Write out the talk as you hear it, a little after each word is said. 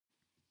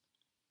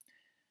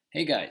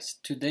Hey guys,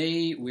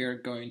 today we are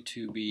going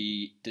to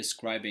be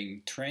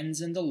describing trends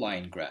in the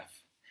line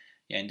graph.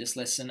 In this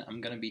lesson, I'm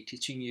going to be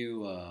teaching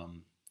you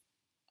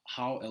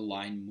how a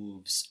line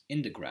moves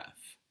in the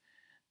graph.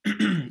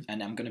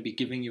 And I'm going to be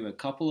giving you a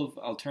couple of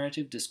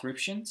alternative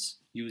descriptions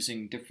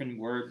using different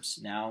verbs,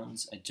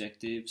 nouns,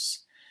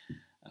 adjectives,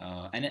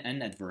 and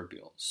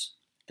adverbials.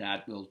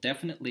 That will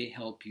definitely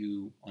help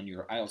you on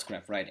your IELTS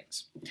graph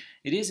writings.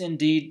 It is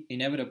indeed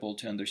inevitable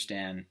to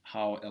understand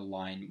how a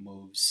line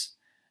moves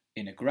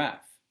in a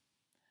graph.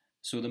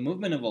 So the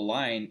movement of a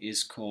line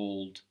is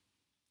called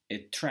a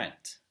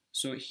trend.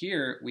 So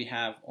here we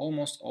have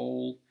almost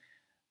all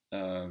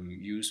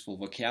useful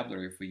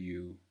vocabulary for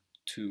you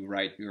to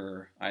write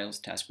your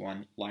IELTS Task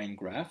 1 line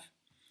graph.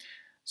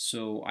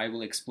 So I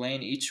will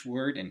explain each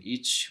word and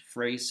each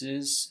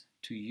phrases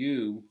to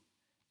you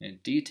in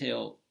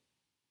detail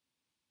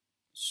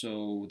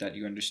so that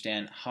you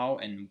understand how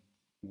and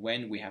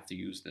when we have to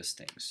use these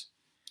things.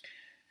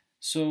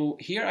 So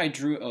here I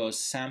drew a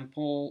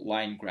sample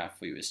line graph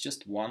for you. It's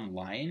just one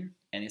line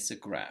and it's a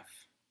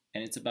graph.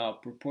 And it's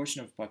about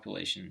proportion of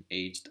population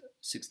aged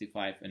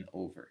 65 and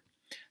over.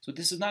 So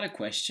this is not a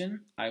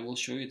question. I will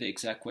show you the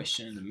exact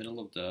question in the middle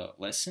of the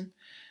lesson.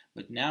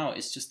 But now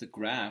it's just a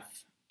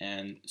graph,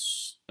 and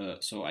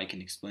so I can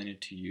explain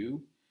it to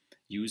you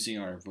using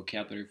our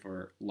vocabulary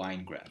for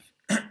line graph.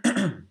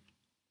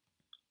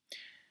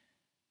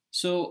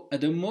 So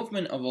the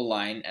movement of a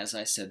line, as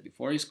I said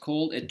before, is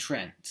called a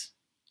trend.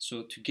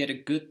 So to get a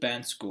good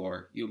band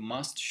score, you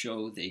must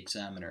show the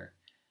examiner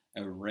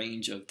a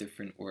range of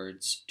different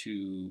words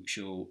to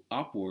show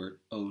upward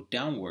or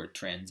downward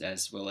trends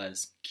as well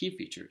as key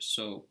features.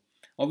 So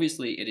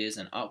obviously it is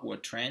an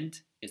upward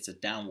trend, it's a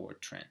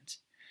downward trend.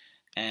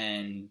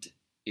 And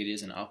it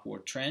is an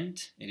upward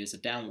trend, it is a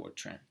downward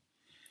trend.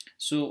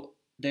 So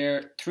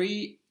generally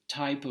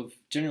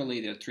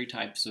there are three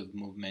types of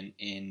movement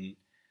in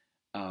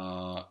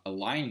a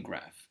line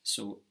graph.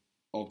 So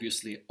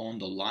obviously on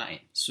the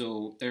line.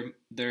 So there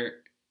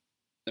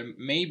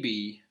may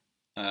be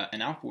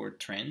an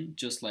upward trend,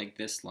 just like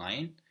this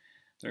line.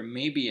 There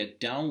may be a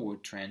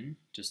downward trend,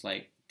 just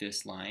like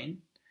this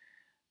line,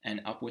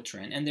 an upward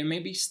trend, and there may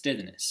be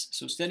steadiness.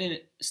 So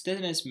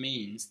steadiness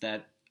means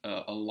that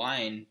a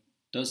line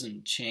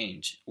doesn't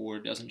change or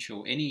doesn't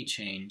show any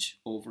change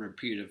over a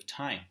period of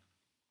time.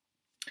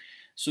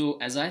 So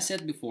as I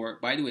said before,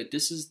 by the way,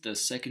 this is the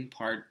second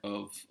part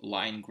of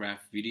line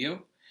graph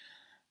video.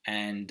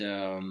 And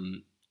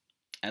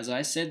as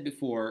I said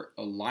before,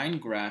 a line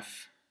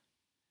graph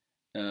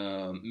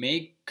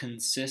may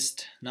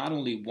consist not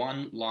only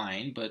one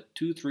line, but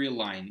 2-3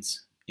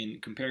 lines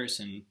in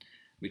comparison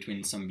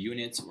between some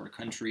units or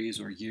countries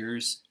or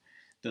years,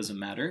 doesn't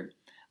matter.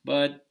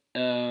 But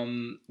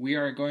we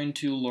are going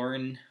to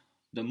learn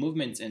the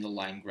movements in the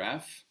line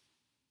graph,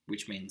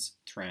 which means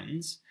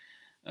trends,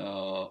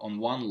 on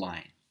one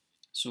line.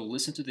 So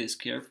listen to this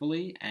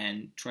carefully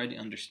and try to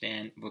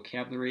understand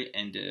vocabulary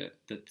and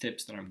the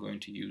tips that I'm going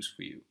to use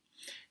for you.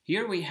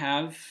 Here we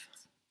have,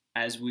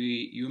 as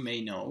you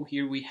may know,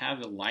 here we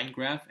have a line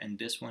graph, and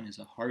this one is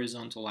a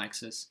horizontal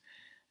axis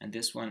and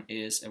this one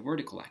is a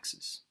vertical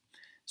axis.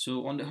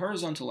 So on the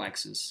horizontal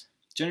axis,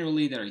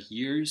 generally there are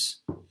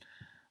years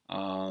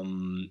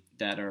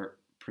that are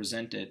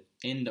presented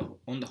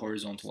on the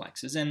horizontal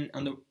axis, and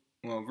on the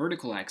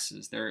vertical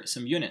axis there are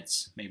some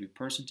units, maybe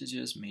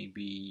percentages,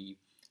 maybe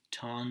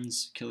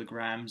tons,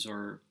 kilograms,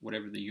 or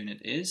whatever the unit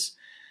is.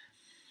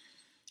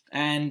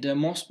 And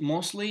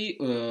mostly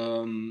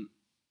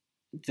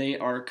they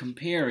are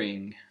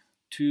comparing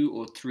 2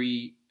 or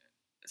 3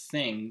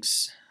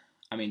 things,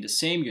 I mean the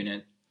same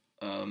unit,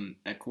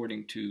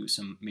 according to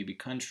some maybe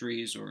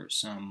countries or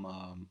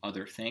some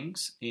other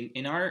things.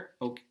 In our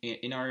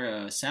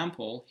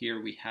sample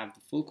here we have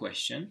the full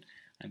question.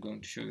 I'm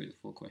going to show you the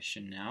full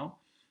question now.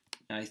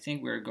 I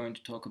think we're going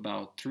to talk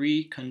about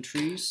 3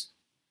 countries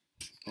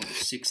of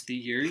 60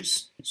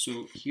 years.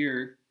 So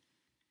here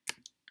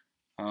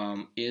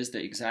is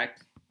the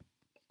exact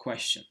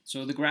question.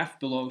 So the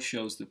graph below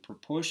shows the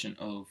proportion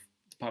of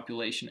the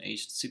population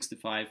aged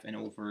 65 and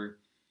over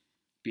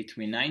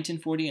between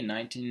 1940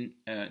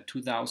 and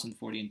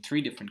 2040 in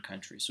 3 different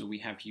countries. So we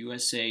have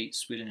USA,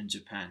 Sweden, and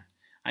Japan.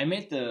 I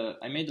made the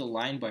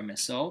line by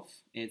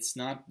myself. It's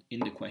not in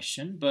the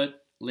question,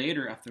 but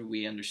later, after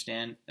we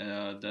understand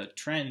the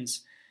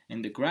trends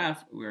in the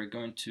graph, we're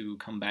going to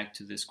come back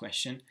to this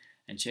question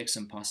and check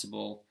some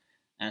possible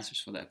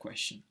answers for that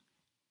question.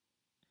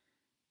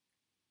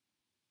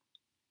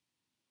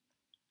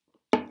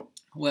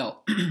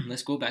 Well,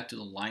 let's go back to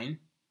the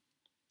line.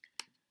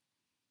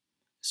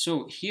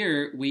 So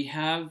here we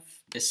have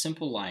a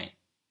simple line,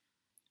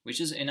 which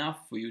is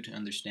enough for you to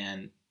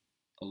understand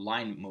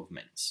line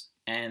movements.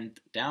 And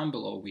down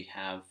below we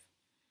have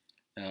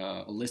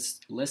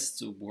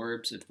lists of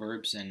verbs,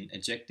 adverbs, and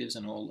adjectives,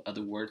 and all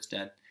other words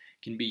that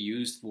can be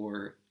used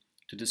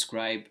to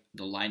describe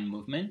the line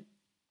movement.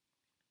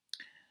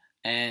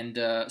 And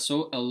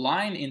so a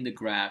line in the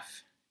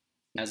graph,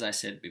 as I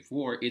said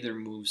before, either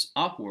moves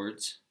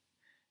upwards,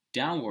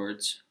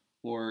 downwards,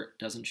 or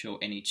doesn't show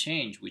any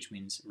change, which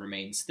means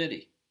remain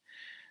steady.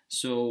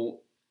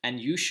 So, and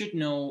you should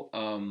know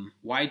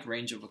wide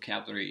range of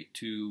vocabulary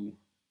to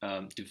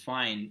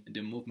define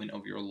the movement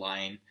of your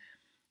line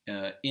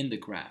in the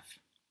graph.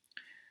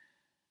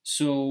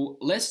 So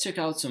let's check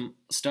out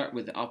start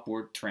with the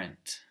upward trend.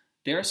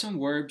 There are some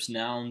verbs,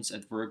 nouns,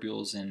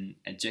 adverbials, and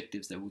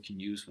adjectives that we can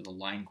use for the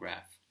line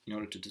graph in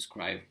order to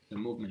describe the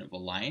movement of a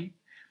line.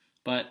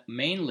 But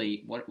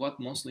mainly, what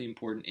mostly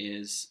important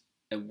is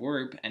a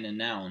verb and a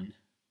noun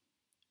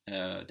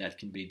that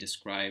can be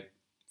described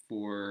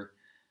for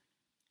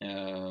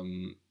a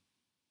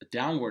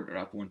downward or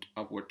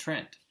upward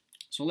trend.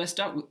 So let's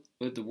start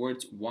with the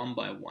words one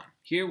by one.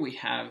 Here we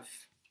have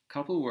a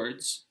couple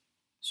words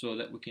so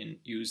that we can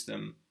use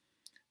them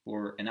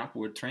for an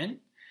upward trend,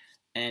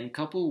 and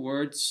couple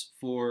words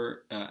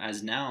for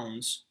as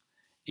nouns,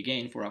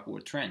 again for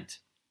upward trend.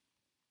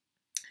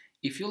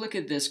 If you look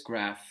at this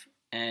graph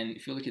and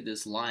if you look at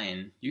this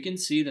line, you can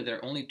see that there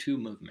are only two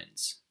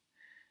movements.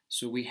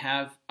 So we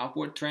have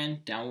upward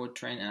trend, downward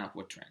trend, and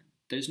upward trend.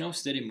 There's no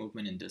steady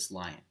movement in this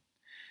line.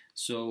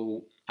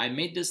 So I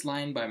made this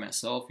line by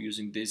myself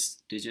using these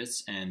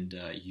digits and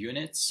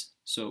units.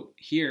 So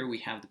here we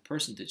have the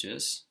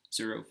percentages,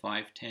 0,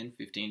 5, 10,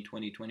 15,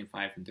 20,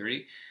 25, and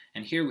 30.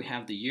 And here we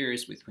have the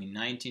years between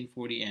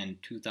 1940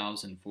 and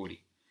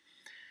 2040.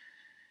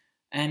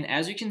 And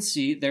as you can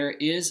see, there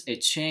is a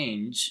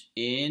change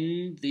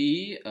in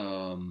the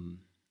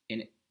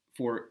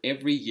for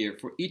every year,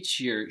 for each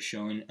year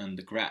shown on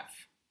the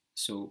graph.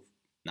 So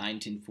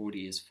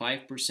 1940 is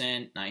 5%,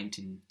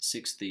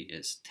 1960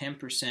 is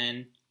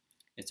 10%.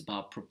 It's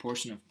about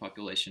proportion of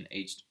population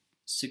aged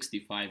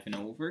 65 and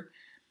over,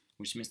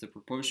 which means the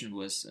proportion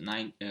was 5%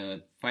 in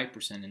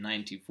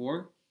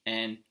 1994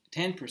 and 10%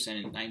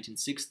 in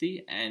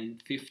 1960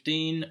 and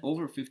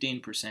over 15%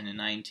 in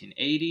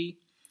 1980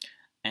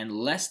 and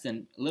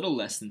little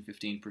less than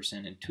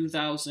 15% in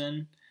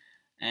 2000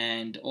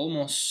 and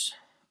almost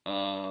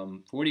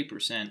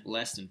 40%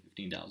 less than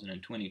 15,000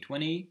 in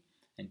 2020.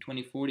 In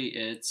 2040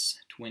 it's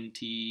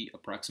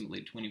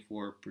approximately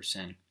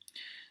 24%.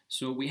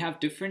 So we have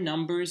different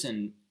numbers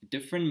and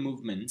different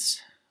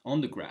movements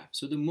on the graph.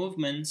 So the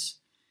movements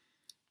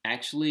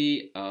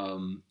actually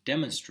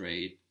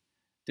demonstrate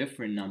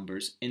different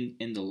numbers in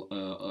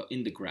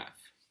the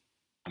graph.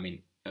 I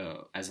mean,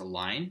 as a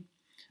line.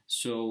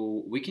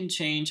 So I can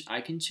change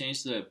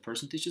the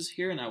percentages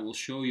here, and I will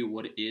show you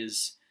what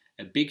is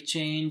a big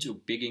change, or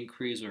big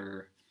increase,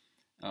 or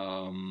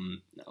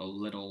a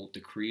little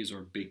decrease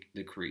or big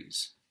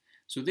decrease.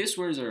 So these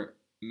words are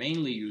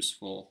mainly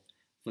useful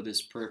for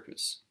this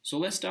purpose. So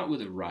let's start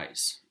with a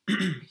rise.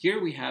 Here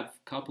we have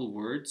a couple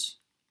words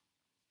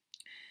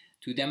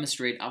to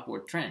demonstrate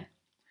upward trend.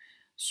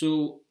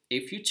 So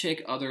if you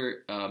check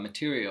other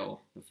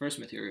material, the first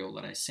material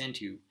that I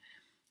sent you,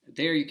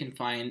 there you can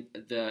find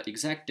the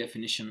exact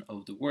definition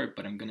of the word,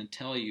 but I'm going to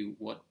tell you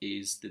what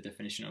is the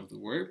definition of the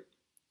word,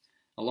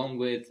 along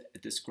with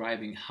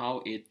describing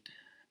how it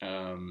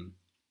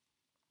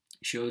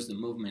shows the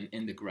movement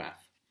in the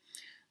graph.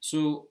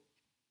 So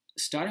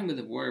starting with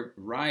the word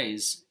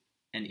rise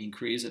and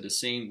increase are the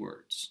same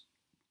words,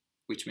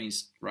 which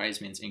means rise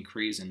means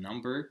increase in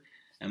number,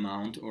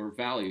 amount, or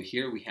value.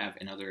 Here we have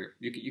another,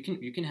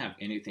 you can have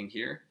anything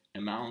here,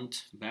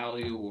 amount,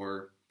 value,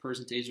 or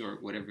percentage, or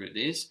whatever it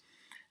is.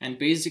 And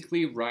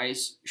basically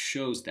rise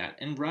shows that.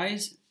 And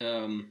rise,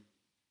 we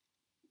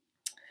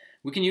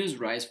can use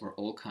rise for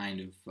all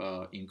kind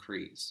of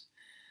increase.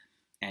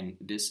 And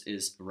this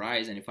is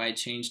rise. And if I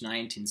change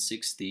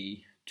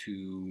 1960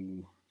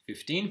 to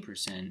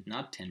 15%,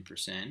 not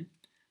 10%,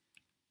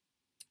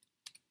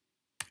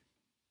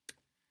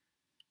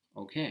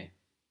 okay,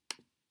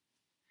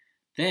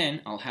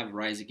 then I'll have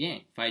rise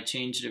again. If I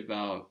change it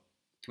about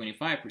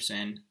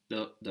 25%,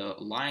 the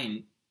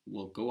line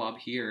will go up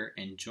here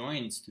and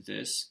joins to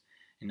this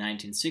in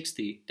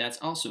 1960. That's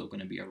also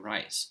going to be a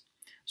rise.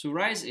 So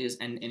rise is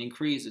an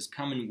increase is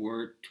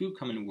two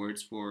common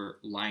words for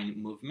line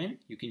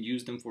movement. You can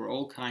use them for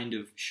all kind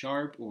of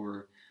sharp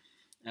or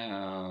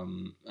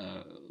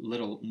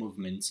little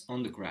movements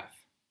on the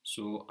graph.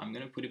 So I'm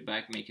going to put it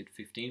back, make it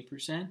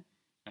 15%,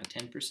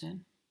 10%.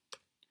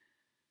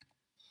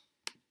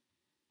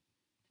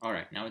 All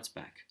right, now it's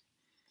back.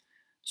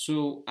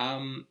 So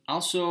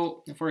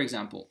also, for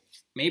example,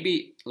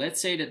 maybe let's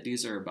say that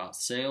these are about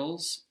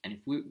sales, and if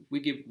we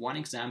give one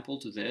example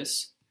to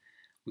this,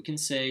 we can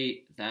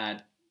say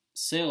that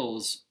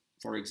sales,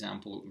 for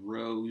example,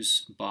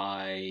 rose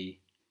by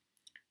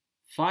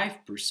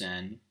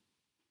 5%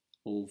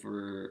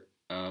 over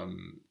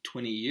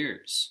 20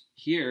 years.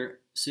 Here,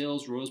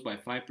 sales rose by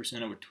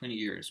 5% over 20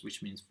 years,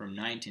 which means from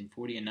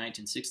 1940 and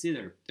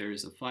 1960, there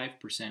is a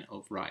 5%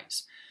 of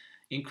rise.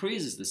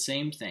 Increase is the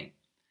same thing.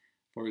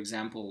 For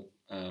example,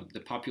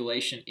 the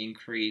population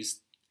increased,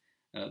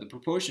 the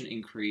proportion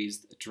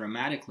increased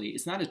dramatically.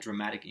 It's not a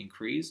dramatic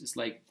increase, it's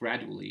like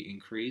gradually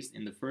increased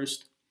in the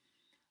first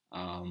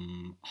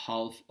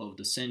half of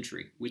the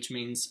century, which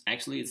means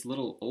actually it's a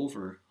little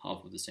over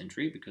half of the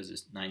century because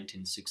it's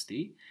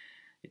 1960.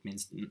 It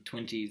means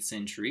 20th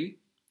century.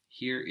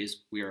 Here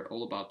is, we are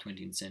all about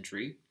 20th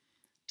century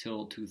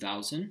till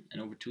 2000,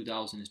 and over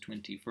 2000 is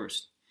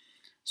 21st.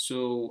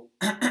 So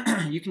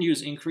you can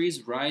use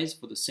increase, rise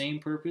for the same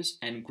purpose,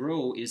 and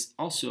grow is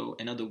also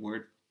another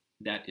word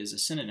that is a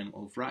synonym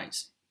of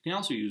rise. You can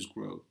also use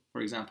grow.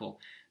 For example,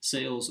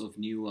 sales of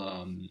new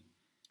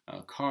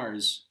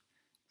cars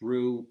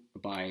grew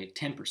by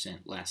 10%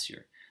 last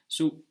year.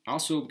 So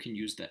also we can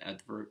use the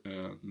adverb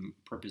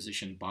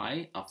preposition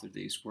by after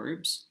these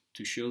verbs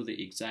to show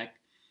the exact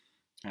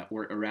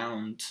or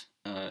around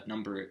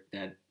number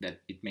that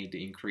it made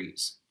the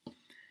increase.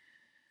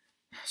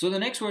 So the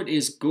next word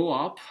is go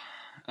up.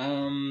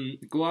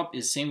 Go up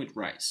is same with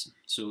rise.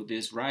 So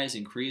this rise,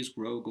 increase,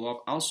 grow, go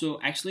up. Also,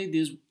 actually,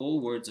 these all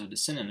words are the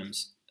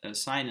synonyms,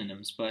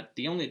 but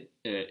the only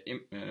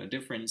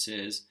difference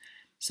is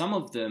some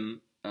of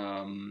them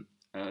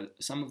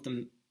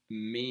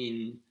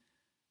mean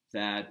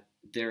that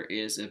there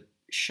is a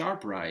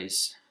sharp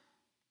rise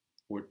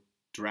or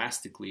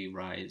drastically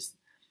rise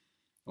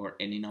or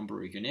any number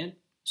or unit.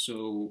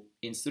 So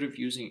instead of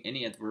using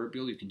any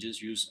adverbial, you can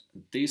just use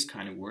these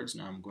kind of words.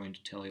 Now I'm going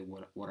to tell you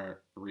what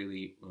are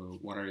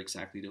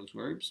exactly those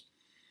verbs.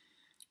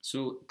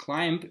 So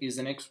climb is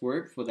the next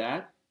word for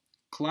that.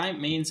 Climb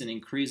means an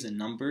increase in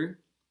number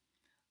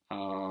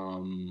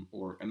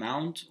or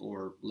amount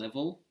or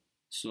level.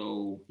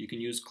 So you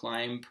can use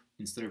climb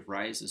instead of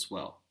rise as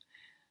well.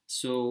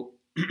 So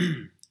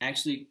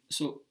actually,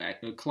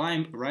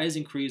 climb, rise,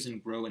 increase,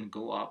 and grow and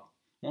go up,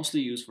 mostly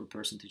used for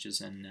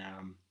percentages and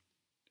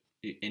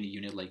any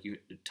unit like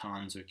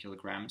tons or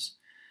kilograms.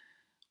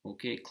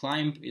 Okay,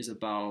 climb is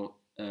about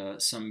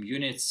some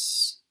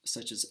units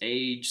such as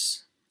age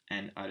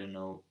and I don't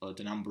know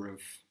the number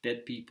of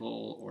dead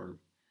people or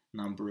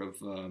number of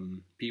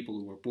people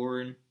who were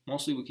born.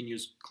 Mostly we can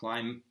use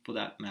climb for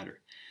that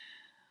matter,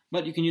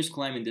 but you can use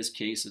climb in this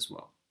case as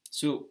well.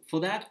 So for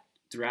that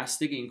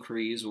drastic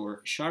increase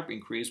or sharp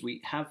increase,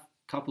 we have a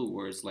couple of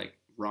words like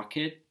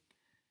rocket,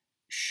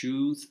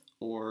 shoot,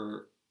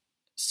 or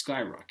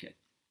skyrocket.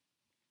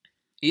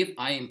 If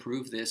I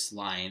improve this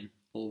line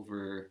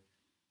over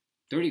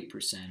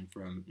 30%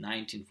 from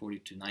 1940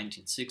 to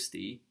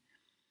 1960,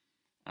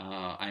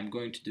 I'm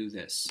going to do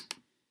this.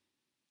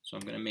 So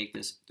I'm going to make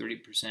this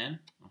 30%.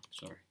 Oh,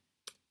 sorry.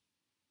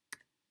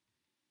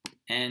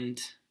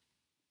 And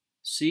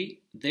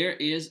see, there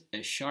is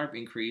a sharp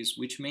increase,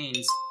 which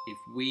means if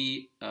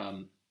we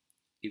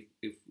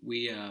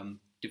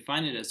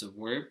define it as a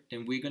verb,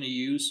 then we're going to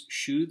use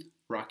shoot,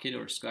 rocket,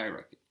 or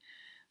skyrocket.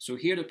 So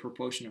here the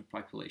proportion of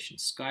population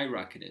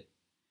skyrocketed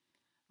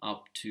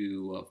up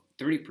to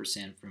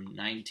 30% from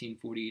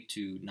 1940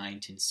 to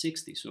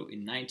 1960. So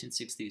in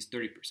 1960 is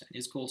 30%.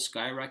 It's called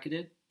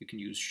skyrocketed. You can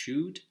use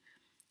shoot,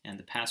 and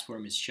the past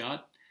form is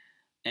shot,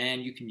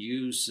 and you can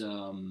use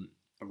a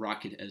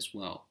rocket as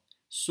well.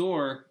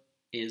 Soar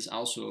is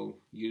also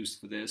used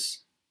for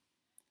this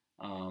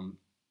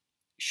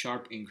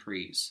sharp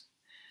increase.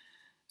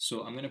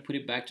 So I'm going to put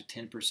it back to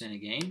 10%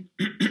 again.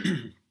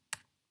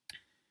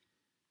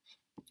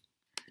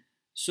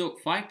 So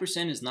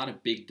 5% is not a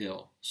big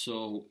deal.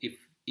 So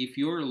if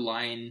your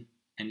line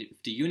and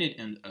if the unit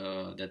and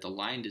that the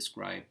line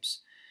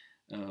describes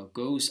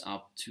goes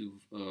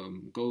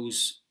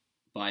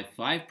by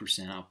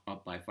 5%,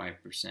 up by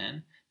 5%,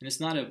 then it's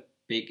not a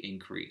big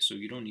increase. So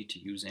you don't need to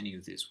use any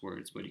of these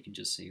words, but you can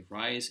just say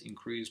rise,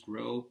 increase,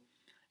 grow,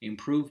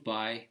 improve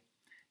by,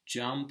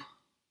 jump,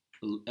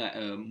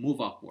 move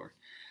upward.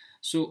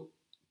 So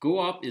go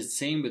up is the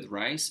same with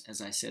rise,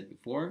 as I said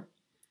before.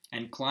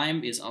 And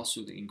climb is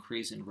also the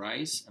increase in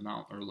rise,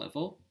 amount or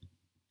level.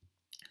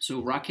 So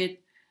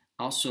rocket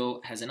also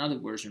has another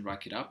version,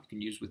 rocket up, you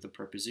can use with the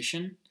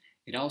preposition.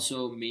 It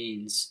also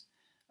means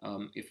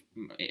if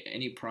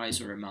any price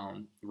or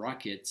amount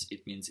rockets,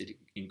 it means it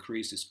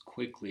increases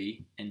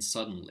quickly and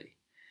suddenly.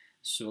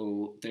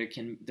 So there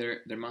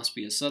must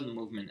be a sudden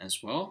movement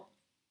as well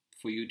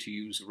for you to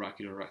use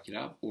rocket or rocket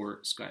up or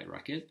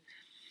skyrocket.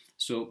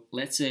 So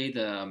let's say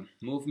the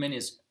movement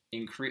is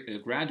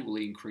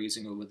gradually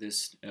increasing over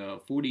this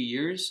 40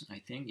 years, I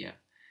think, yeah.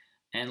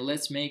 And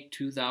let's make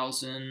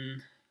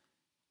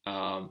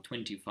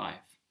 2025.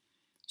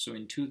 So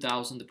in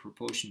 2000, the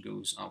proportion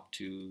goes up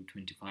to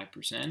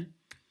 25%.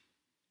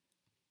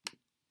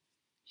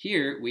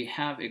 Here we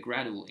have a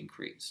gradual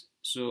increase.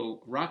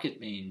 So rocket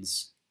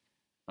means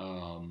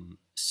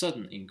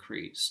sudden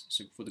increase.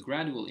 So for the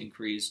gradual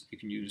increase, you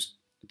can use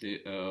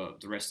the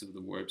rest of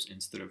the verbs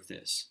instead of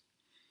this.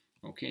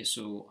 Okay,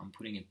 so I'm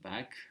putting it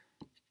back.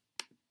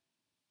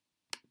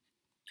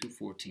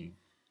 214.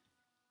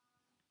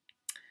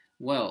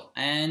 Well,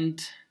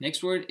 and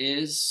next word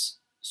is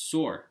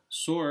soar.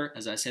 Soar,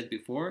 as I said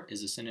before,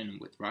 is a synonym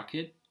with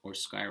rocket or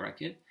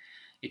skyrocket.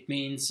 It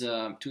means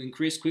to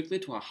increase quickly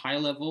to a high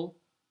level,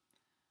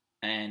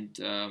 and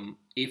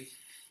if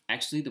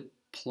actually the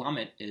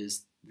plummet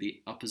is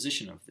the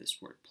opposition of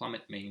this word.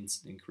 Plummet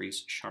means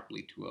increase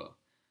sharply to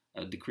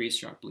a decrease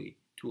sharply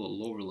to a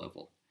lower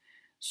level.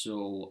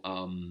 So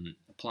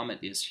plummet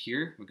is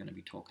here. We're going to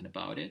be talking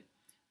about it.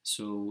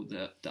 So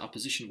the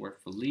opposition word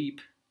for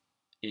leap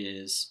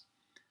is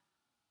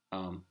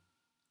um,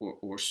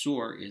 or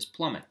soar is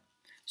plummet.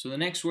 So the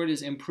next word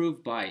is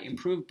improve by.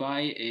 Improve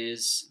by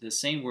is the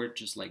same word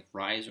just like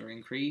rise or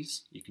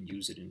increase. You can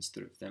use it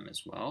instead of them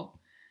as well.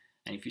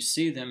 And if you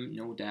see them,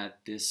 know that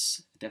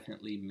this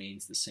definitely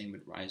means the same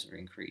with rise or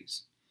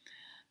increase.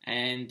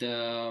 And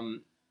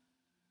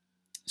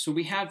so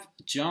we have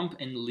jump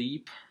and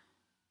leap.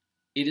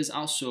 It is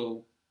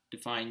also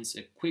defines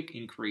a quick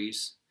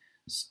increase.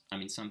 I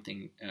mean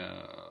something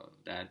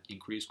that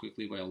increases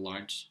quickly by a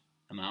large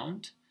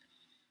amount.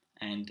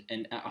 And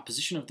an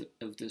opposition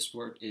of this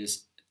word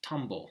is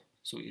tumble.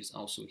 So it's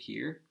also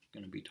here.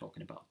 Going to be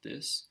talking about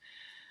this.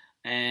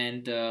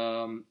 And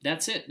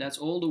that's it. That's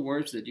all the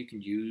words that you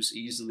can use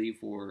easily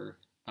for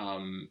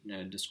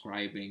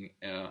describing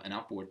an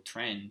upward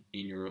trend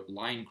in your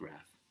line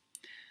graph.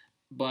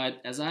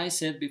 But as I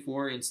said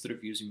before, instead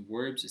of using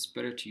verbs, it's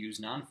better to use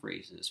noun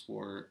phrases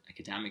for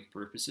academic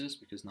purposes,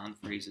 because noun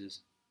phrases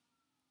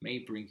may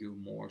bring you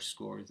more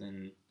score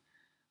than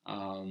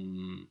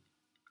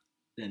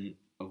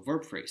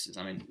verb phrases.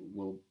 I mean,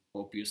 will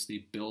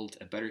obviously build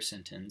a better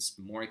sentence,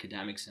 a more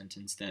academic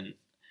sentence than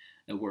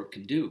a verb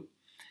can do.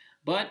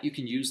 But you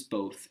can use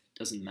both. It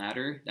doesn't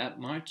matter that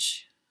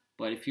much.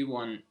 But if you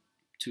want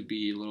to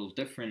be a little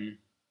different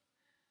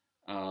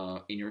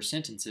in your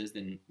sentences,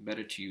 then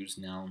better to use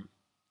noun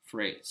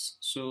phrase.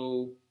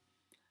 So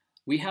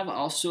we have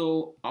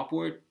also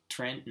upward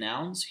trend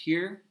nouns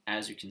here,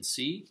 as you can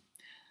see.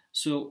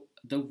 So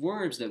the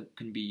verbs that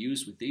can be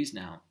used with these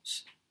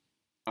nouns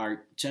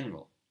are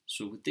general.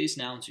 So with these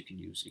nouns, you can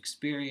use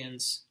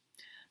experience,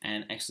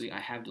 and actually I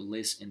have the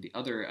list in the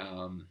other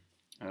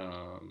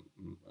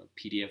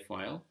PDF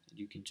file.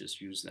 You can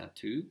just use that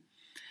too.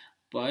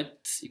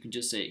 But you can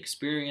just say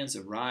experience,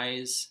 a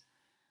rise,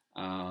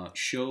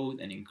 showed,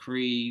 an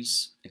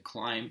increase, a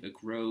climb, a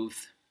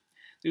growth.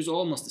 There's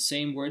almost the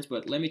same words,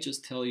 but let me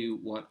just tell you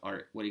what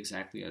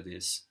exactly are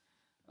these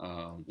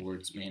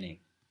words meaning.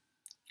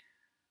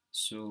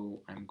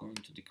 So I'm going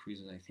to decrease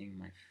it. I think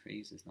my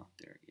face is not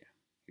there. Yeah,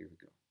 here we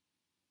go.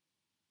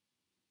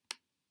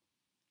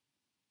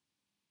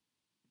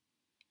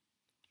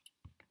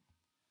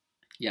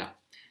 Yeah,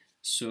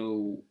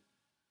 so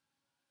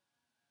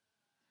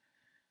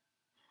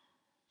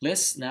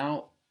let's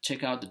now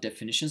check out the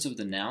definitions of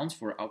the nouns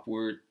for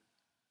upward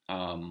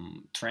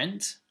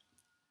trend.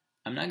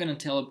 I'm not going to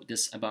tell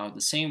this about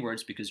the same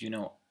words because you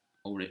know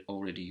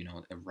already you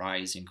know a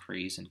rise,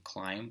 increase, and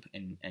climb,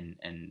 and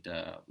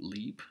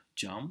leap,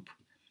 jump,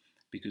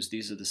 because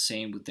these are the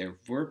same with their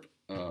verb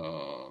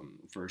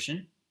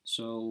version.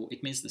 So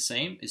it means the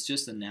same. It's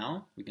just a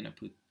noun. We're going to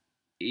put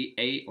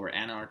a or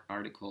an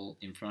article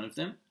in front of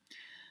them.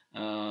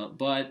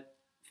 But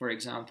for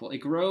example, a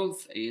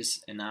growth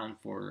is a noun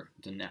for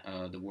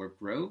the word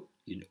grow.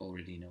 You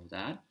already know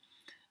that.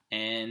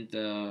 And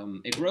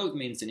a growth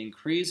means an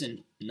increase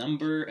in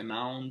number,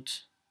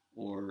 amount,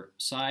 or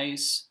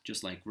size,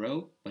 just like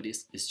grow, but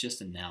it's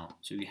just a noun.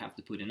 So you have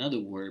to put another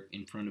word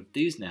in front of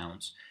these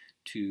nouns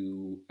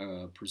to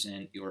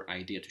present your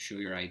idea, to show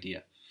your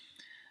idea.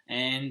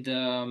 And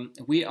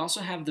we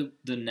also have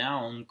the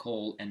noun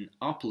called an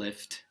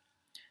uplift.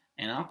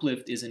 An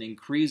uplift is an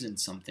increase in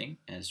something,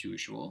 as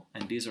usual.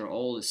 And these are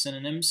all the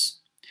synonyms.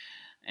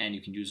 And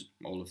you can use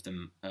all of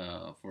them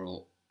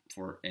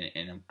for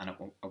an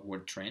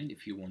upward trend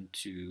if you want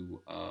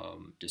to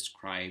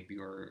describe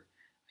your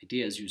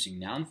ideas using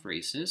noun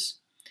phrases.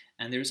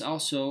 And there's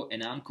also a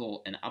noun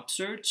called an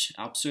upsurge.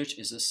 Upsurge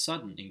is a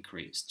sudden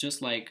increase,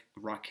 just like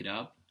rocket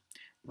up,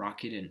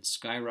 rocket, and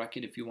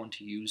skyrocket. If you want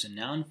to use a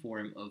noun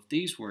form of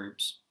these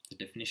verbs, the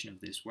definition of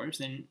these verbs,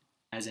 then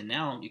as a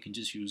noun you can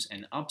just use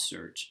an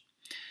upsurge.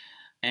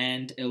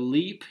 And a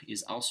leap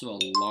is also a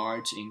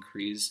large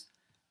increase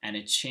and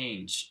a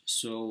change.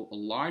 So a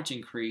large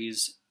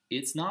increase,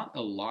 it's not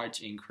a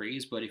large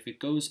increase, but if it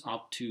goes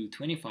up to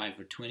 25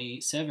 or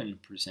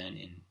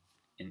 27%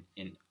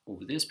 in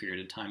over this period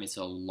of time, it's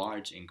a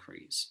large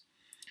increase.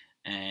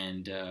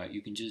 And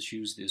you can just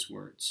use these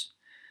words.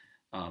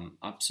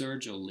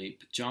 Upsurge or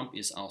leap. Jump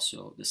is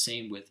also the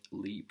same with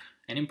leap.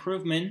 An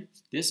improvement,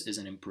 this is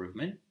an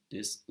improvement.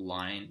 This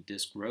line,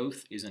 this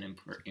growth is an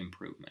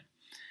improvement.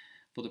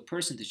 For the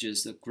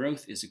percentages, the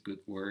growth is a good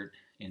word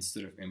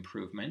instead of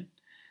improvement,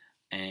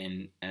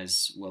 and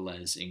as well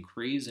as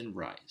increase and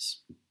rise.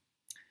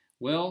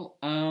 Well,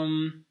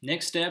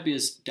 next step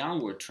is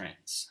downward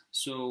trends.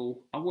 So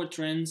upward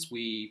trends,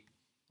 we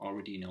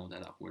already know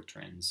that upward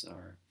trends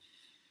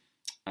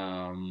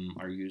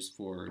are used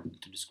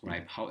to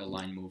describe how a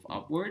line moves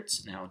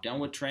upwards. Now,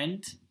 downward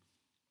trend,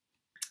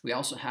 we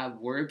also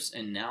have verbs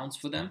and nouns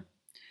for them.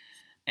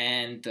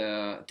 And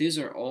these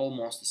are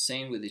almost the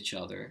same with each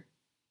other.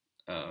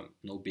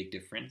 No big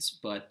difference.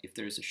 But if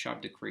there's a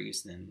sharp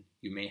decrease, then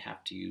you may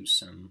have to use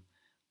some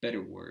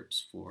better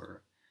verbs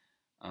for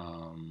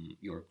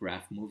your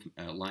graph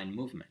line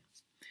movement.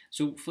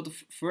 So for the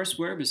first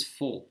verb is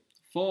fall.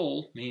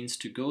 Fall means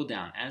to go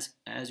down,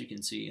 as you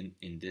can see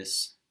in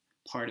this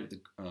part of the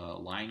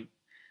line.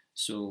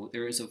 So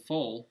there is a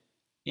fall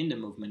in the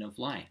movement of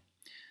line.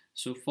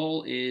 So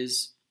fall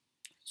is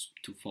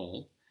to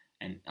fall,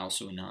 and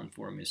also a noun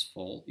form is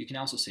fall. You can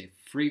also say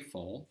free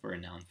fall for a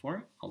noun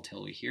form. I'll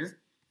tell you here.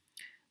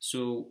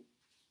 So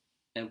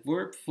a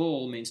verb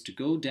fall means to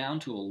go down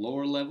to a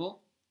lower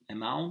level,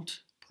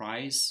 amount,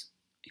 price,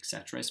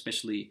 etc.,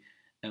 especially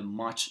a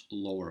much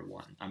lower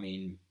one. I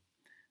mean,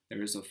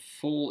 there is a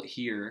fall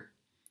here,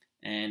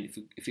 and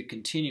if it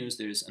continues,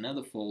 there's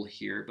another fall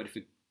here, but if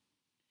it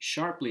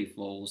sharply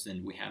falls,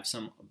 then we have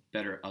some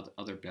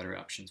other better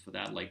options for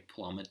that, like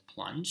plummet,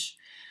 plunge.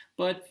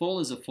 But fall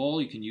is a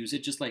fall. You can use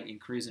it just like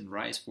increase and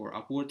rise for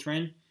upward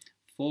trend.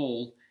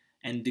 Fall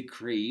and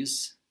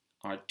decrease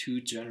are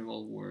two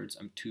general words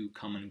and two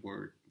common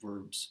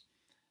verbs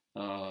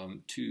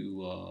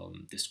to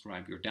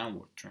describe your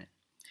downward trend.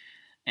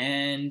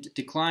 And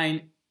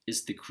decline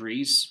is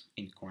decrease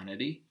in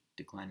quantity.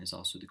 Decline is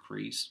also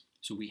decrease.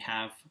 So we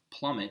have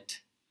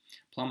plummet.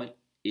 Plummet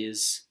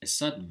is a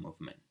sudden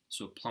movement.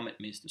 So plummet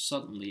means to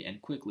suddenly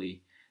and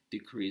quickly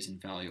decrease in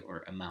value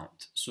or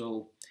amount.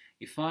 So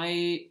if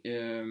I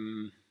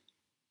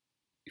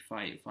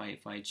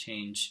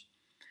change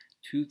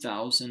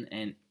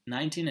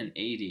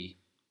 1980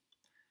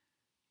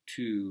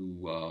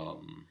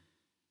 to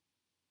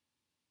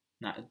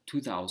not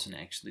 2000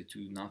 actually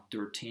to not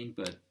 13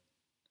 but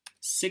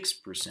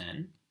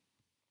 6%,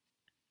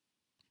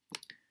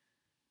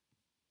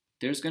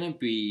 there's gonna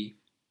be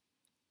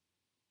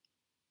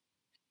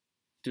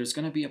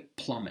a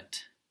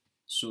plummet.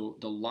 So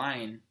the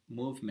line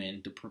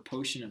movement, the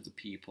proportion of the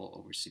people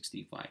over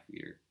 65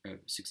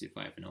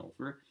 and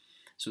over,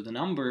 so the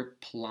number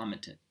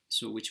plummeted.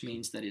 So which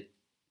means that it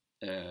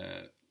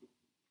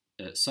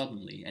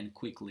suddenly and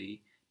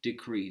quickly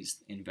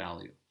decreased in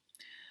value.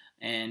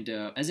 And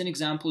as an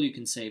example, you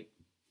can say,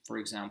 for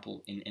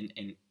example,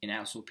 in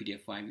also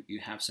PDF 5, you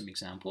have some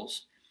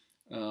examples.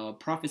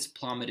 Profits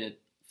plummeted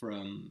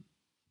from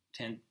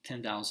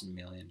 10,000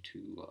 million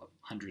to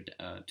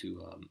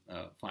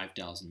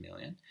 5,000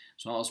 million.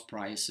 So all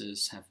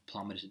prices have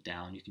plummeted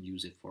down. You can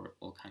use it for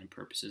all kind of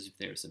purposes if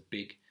there's a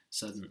big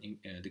sudden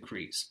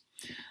decrease.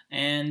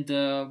 And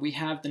we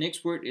have the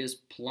next word is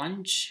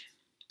plunge.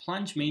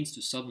 Plunge means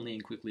to suddenly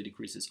and quickly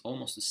decrease. It's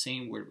almost the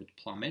same word with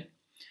plummet.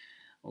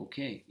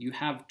 Okay, you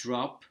have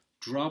drop.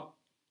 Drop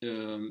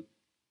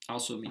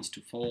also means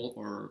to fall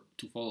or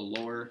to fall a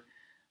lower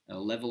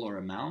level or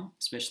amount,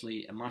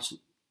 especially a much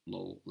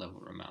low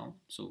level or amount.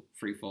 So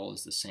free fall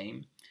is the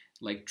same,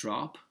 like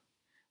drop.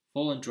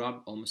 Fall and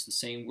drop, almost the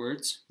same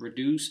words.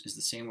 Reduce is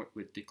the same word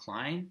with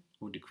decline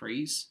or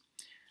decrease.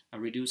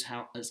 Reduce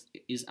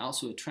is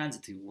also a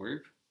transitive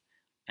verb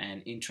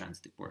and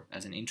intransitive verb.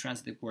 As an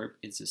intransitive verb,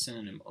 it's a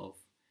synonym of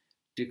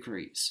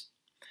decrease.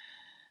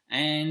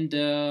 And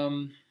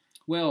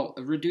well,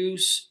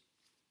 reduce,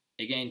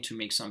 again, to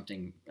make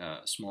something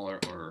smaller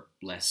or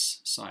less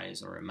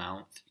size or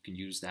amount, you can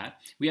use that.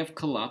 We have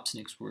collapse.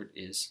 Next word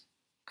is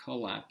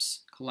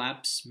collapse.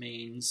 Collapse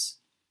means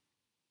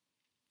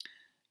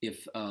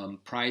if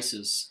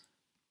prices,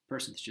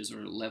 percentages,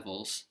 or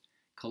levels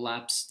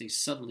collapse, they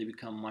suddenly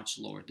become much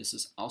lower. This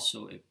is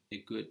also a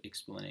good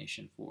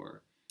explanation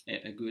for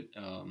a good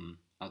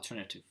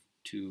alternative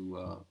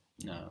to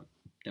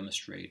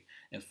demonstrate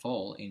a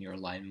fall in your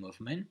line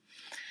movement.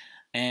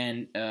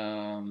 And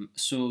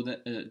so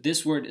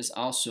this word is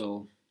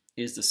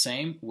the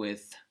same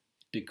with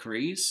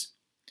decrease,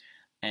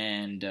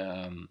 and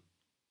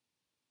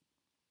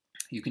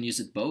you can use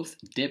it both.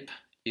 Dip,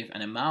 if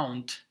an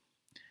amount,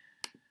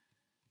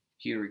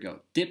 here we go.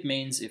 Dip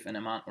means if an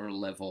amount or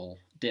level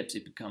dips,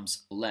 it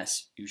becomes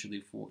less,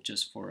 usually for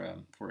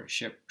a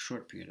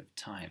short period of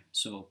time.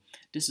 So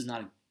this is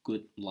not a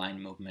good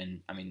line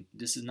movement. I mean,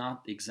 this is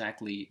not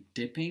exactly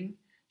dipping.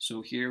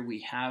 So here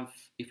we have,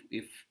 if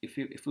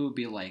it would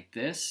be like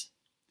this,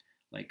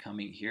 like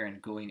coming here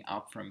and going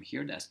up from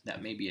here,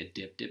 that may be a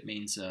dip. Dip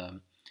means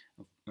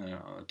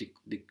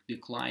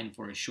decline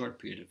for a short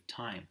period of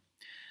time.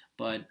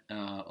 But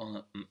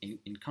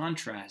in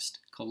contrast,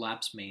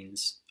 collapse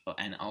means,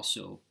 and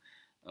also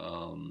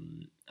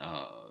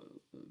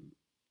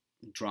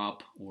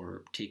drop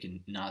or take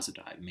a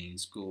nosedive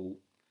means go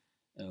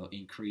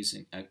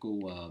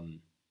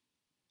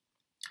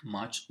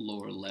much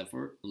lower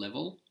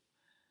level.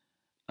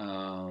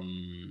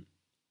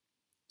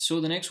 So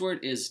the next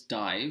word is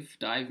dive.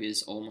 Dive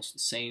is almost the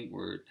same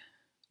word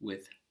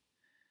with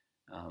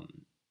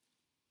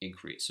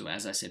increase. So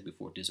as I said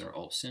before, these are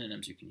all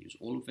synonyms. You can use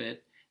all of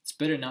it. It's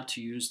better not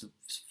to use the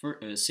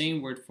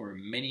same word for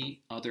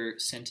many other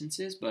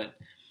sentences, but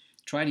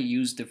try to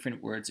use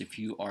different words if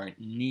you are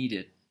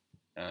needed.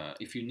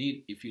 If you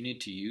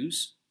need to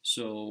use.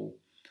 So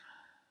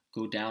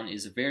go down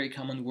is a very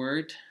common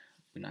word.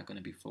 We're not going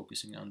to be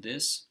focusing on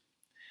this.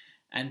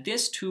 And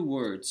these two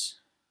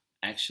words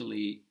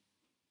actually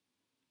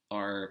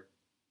are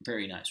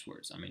very nice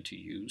words. I mean, to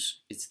use.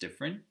 It's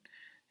different.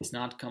 It's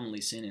not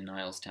commonly seen in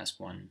IELTS Task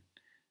 1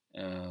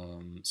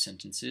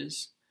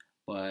 sentences,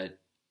 but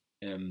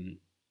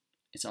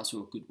it's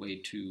also a good way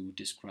to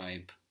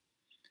describe,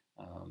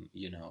 a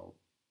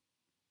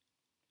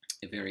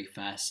very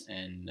fast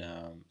and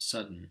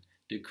sudden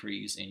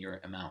decrease in your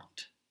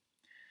amount.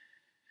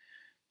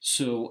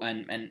 So,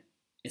 and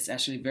it's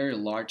actually a very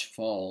large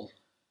fall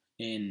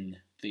in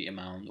the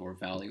amount or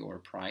value or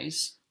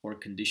price or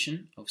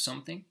condition of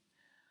something.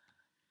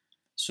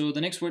 So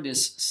the next word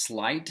is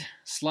slight.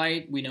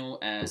 Slight we know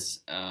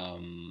as a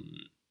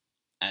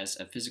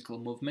physical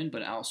movement,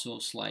 but also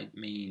slight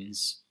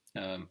means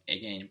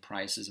again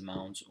prices,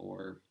 amounts,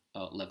 or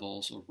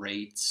levels or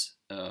rates.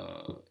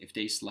 If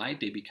they slide,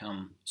 they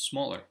become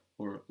smaller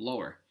or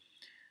lower,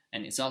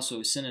 and it's also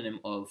a synonym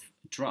of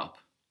drop.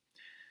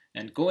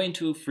 And going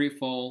to free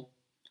fall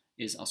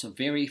is also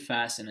very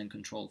fast and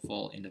uncontrolled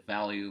fall in the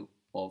value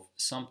of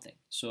something.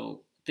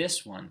 So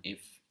this one,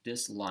 if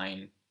this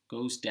line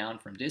goes down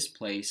from this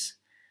place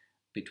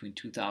between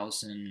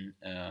 2000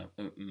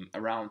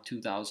 around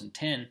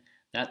 2010,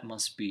 that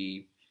must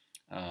be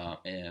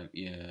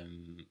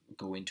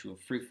go into a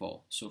free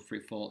fall. So free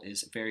fall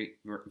is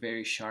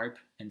very sharp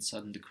and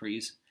sudden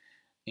decrease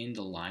in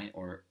the line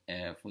or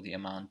for the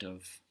amount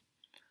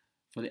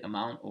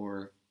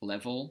or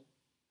level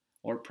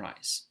or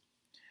price.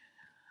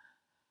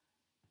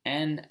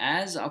 And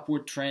as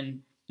upward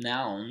trend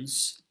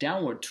nouns,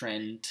 downward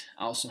trend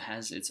also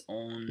has its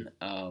own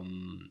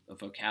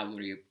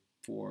vocabulary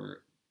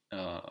for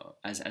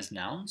as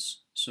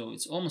nouns. So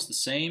it's almost the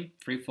same: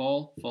 free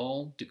fall,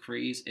 fall,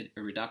 decrease,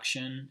 a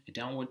reduction, a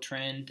downward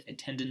trend,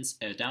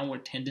 a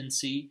downward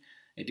tendency,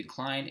 a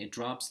decline, a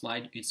drop,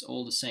 slide. It's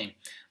all the same.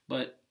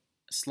 But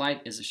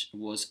slide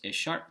was a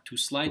sharp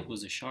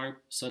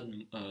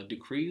sudden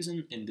decrease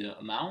in the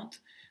amount,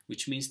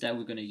 which means that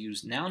we're going to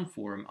use noun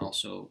form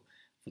also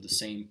for the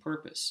same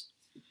purpose.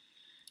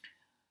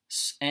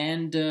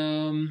 And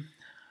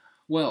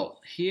well,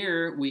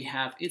 here we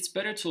have, it's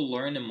better to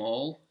learn them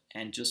all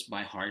and just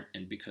by heart,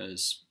 and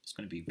because it's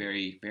going to be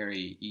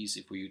very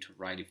easy for you to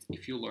write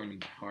if you learn them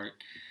by heart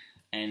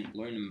and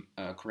learn them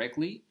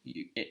correctly.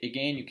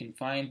 Again, you can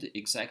find the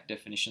exact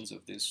definitions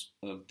of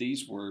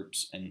these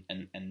verbs and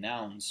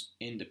nouns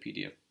in the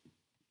PDF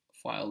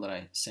file that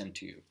I sent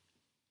to you.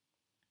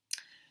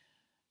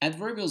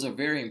 Adverbials are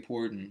very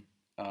important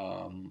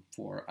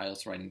for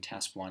IELTS writing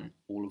task 1,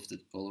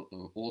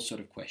 all sort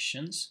of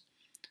questions,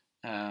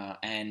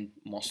 and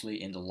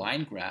mostly in the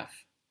line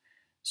graph.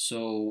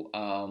 So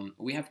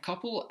we have a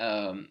couple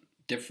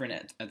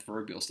different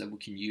adverbials that we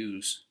can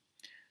use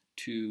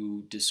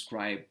to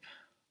describe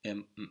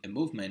a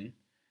movement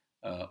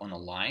on a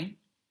line.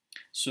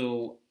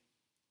 So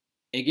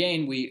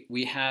again,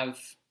 we have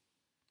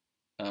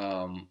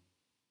the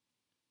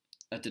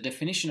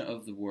definition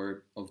of the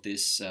word of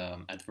this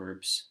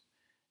adverbs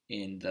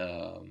in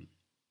the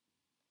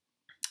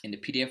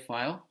PDF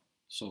file.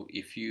 So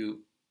if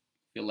you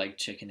feel like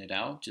checking it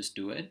out, just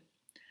do it.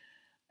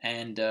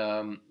 And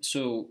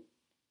so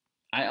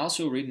I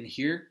also written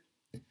here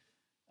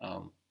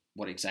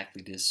what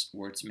exactly this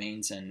words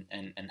means and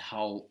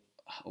how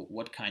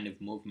what kind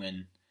of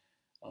movement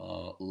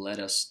let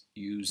us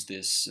use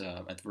this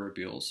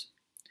adverbials.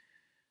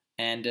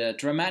 And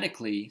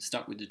dramatically,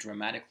 start with the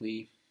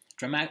dramatically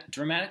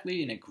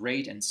in a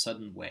great and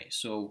sudden way.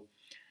 So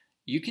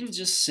you can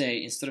just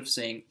say, instead of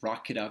saying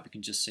rock it up, you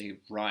can just say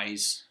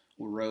rise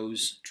or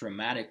rose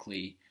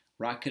dramatically.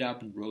 Rock it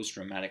up and rose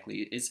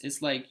dramatically.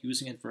 It's like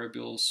using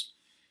adverbials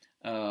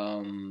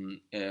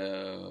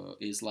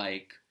is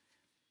like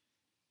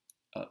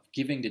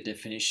giving the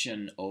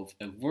definition of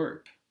a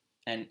verb.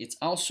 And it's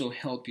also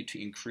help you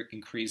to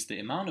increase the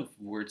amount of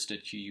words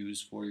that you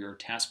use for your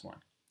task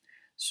 1.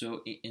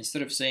 So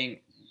instead of saying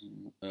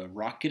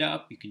rock it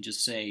up, you can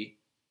just say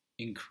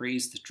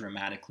increased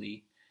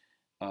dramatically.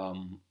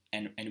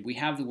 And we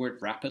have the word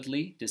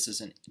rapidly. This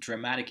is a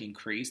dramatic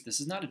increase.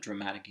 This is not a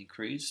dramatic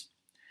increase.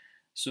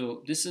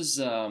 So this is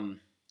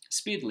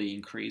speedily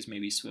increase,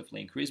 maybe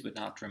swiftly increase, but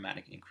not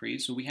dramatic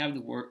increase. So we have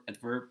the word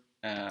adverb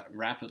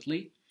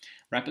rapidly.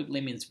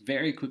 Rapidly means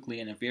very quickly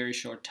in a very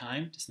short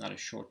time. It's not a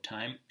short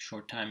time.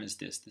 Short time is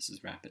this. This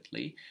is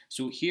rapidly.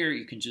 So here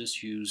you can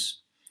just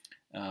use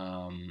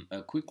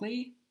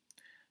quickly,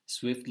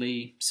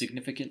 swiftly,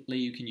 significantly.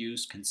 You can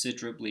use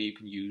considerably. You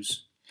can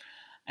use.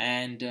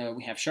 And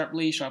we have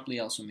sharply. Sharply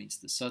also means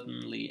the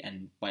suddenly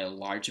and by a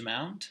large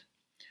amount.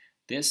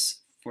 This,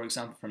 for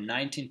example, from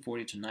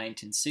 1940 to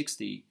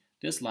 1960,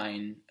 this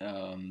line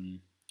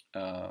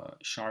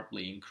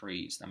sharply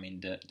increased. I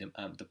mean,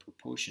 the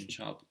proportion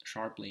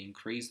sharply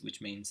increased,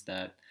 which means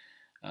that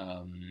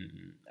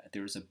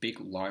there is a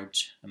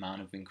large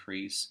amount of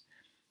increase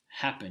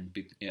happened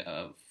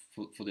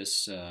for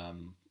this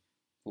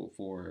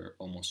for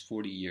almost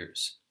 40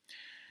 years.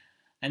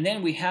 And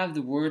then we have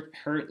the word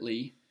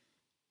hurriedly,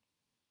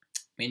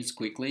 means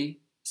quickly,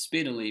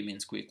 speedily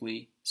means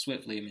quickly,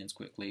 swiftly means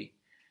quickly,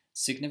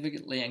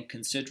 significantly and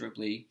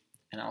considerably,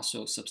 and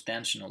also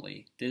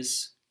substantially.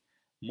 These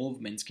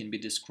movements can be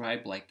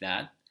described like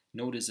that,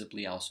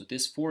 noticeably also.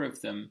 These 4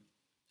 of them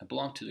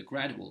belong to the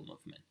gradual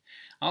movement.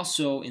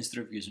 Also,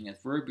 instead of using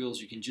adverbials,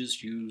 you can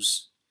just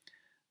use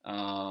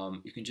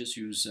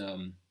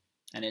an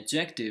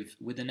adjective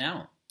with a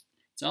noun.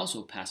 It's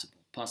also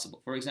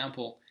possible. For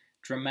example,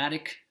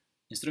 dramatic.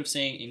 Instead of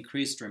saying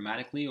increased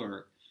dramatically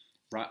or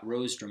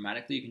rose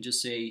dramatically, you can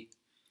just say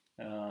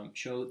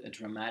showed a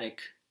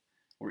dramatic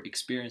or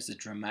experience a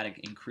dramatic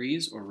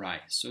increase or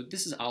rise. So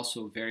this is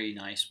also a very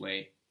nice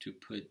way to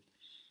put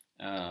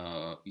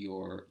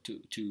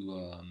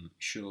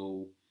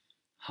show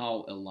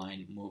how a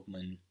line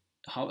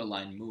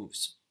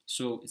moves.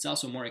 So it's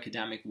also a more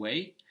academic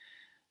way.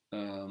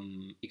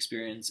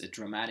 Experience a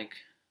dramatic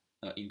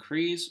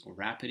increase or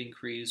rapid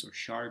increase or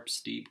sharp,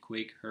 steep,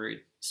 quick,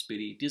 hurried,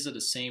 speedy. These are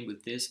the same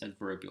with these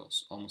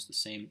adverbials, almost the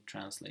same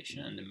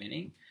translation and the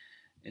meaning.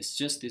 It's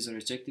just these are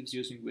adjectives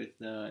using with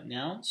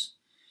nouns,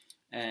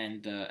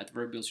 and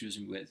adverbials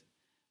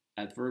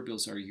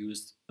are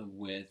used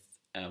with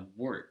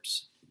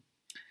verbs.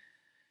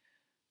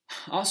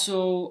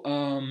 Also,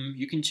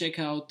 you can check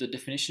out the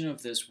definition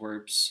of these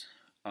verbs,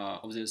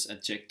 of these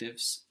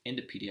adjectives in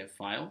the PDF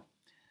file.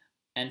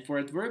 And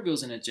for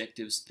adverbials and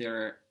adjectives, there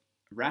are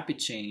rapid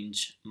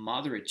change,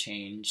 moderate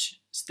change,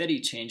 steady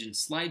change, and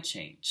slight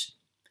change.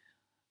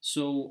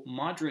 So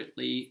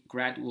moderately,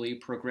 gradually,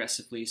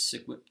 progressively,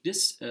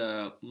 this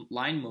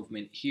line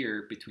movement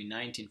here between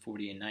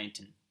 1940 and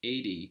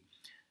 1980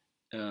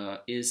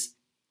 is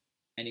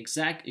an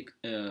exact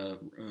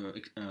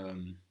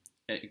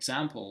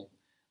example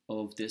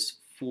of this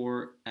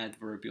 4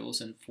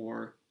 adverbials and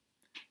 4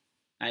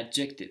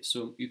 adjectives.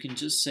 So you can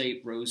just say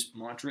rose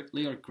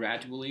moderately or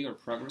gradually or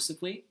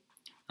progressively.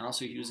 And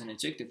also use an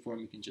adjective form,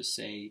 you can just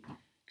say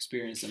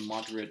experience a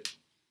moderate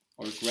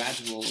or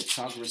gradual or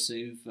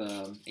progressive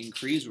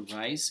increase or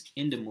rise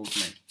in the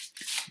movement.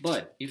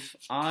 But if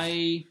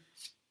I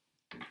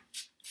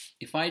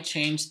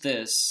change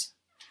this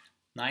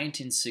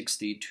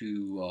 1960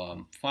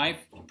 to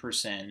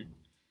 5%,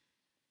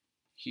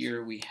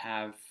 here we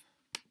have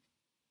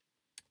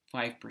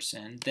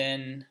 5%,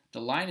 then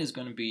the line is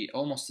going to be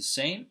almost the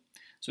same.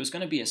 So it's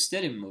going to be a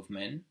steady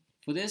movement.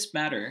 For this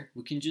matter,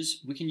 we can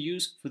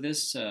use for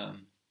this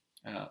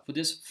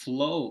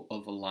flow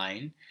of a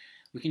line,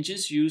 we can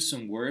just use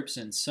some verbs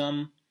and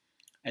some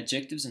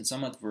adjectives and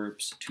some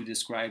adverbs to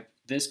describe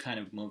this kind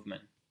of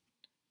movement.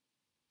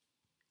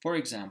 For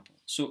example,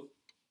 so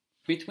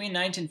between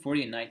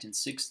 1940 and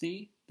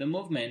 1960, the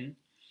movement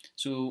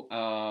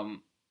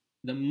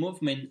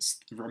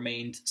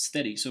remained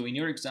steady. So in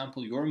your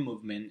example, your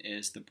movement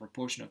is the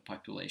proportion of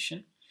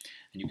population,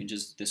 and you can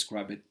just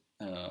describe it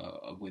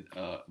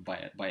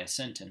by a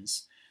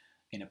sentence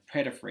in a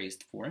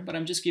paraphrased form. But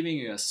I'm just giving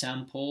you a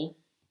sample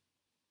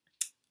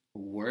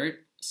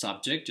word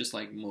subject, just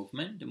like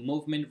movement. The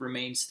movement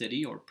remains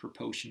steady, or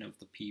proportion of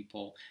the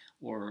people,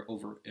 or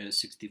over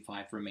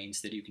 65 remains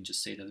steady. You can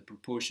just say that the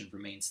proportion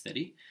remains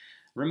steady.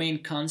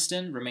 Remain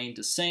constant, remain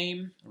the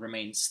same,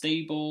 remain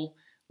stable,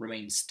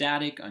 remain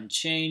static,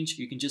 unchanged.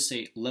 You can just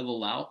say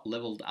leveled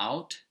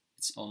out.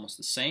 It's almost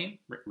the same.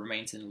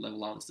 Remains and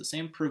level out is the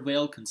same.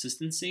 Prevail,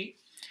 consistency.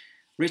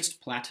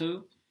 Reached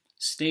plateau.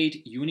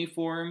 Stayed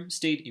uniform.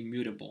 Stayed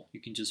immutable. You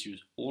can just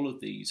use all of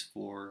these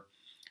for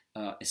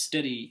a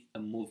steady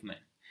movement.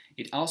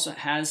 It also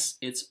has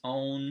its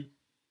own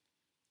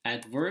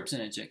adverbs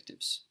and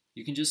adjectives.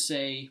 You can just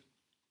say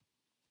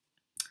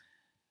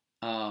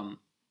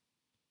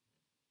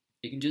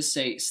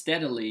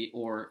steadily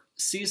or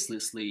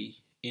ceaselessly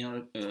in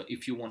order,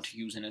 if you want to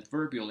use an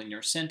adverbial in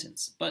your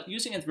sentence. But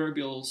using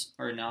adverbials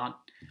are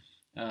not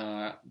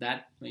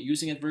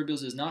using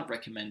adverbials is not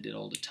recommended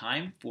all the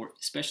time,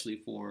 especially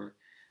for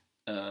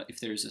if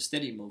there is a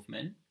steady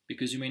movement,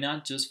 because you may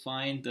not just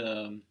find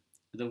the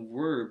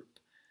verb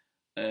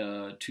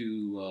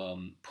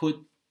to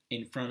put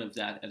in front of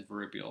that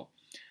adverbial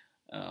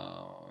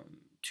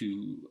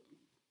to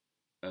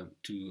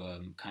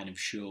kind of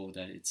show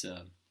that it's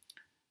a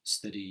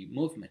steady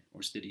movement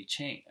or steady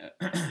change.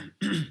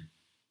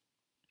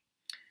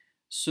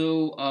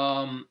 So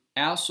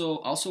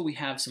also we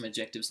have some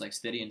adjectives like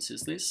steady and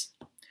ceaseless,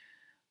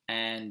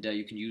 and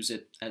you can use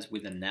it as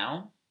with a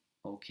noun,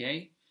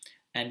 okay?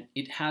 And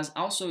it has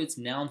also its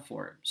noun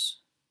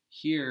forms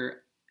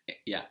here,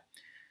 yeah.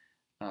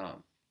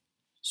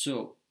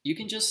 So you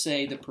can just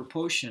say the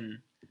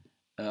proportion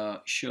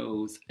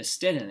shows a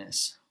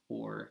steadiness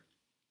or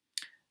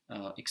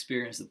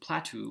experience the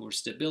plateau or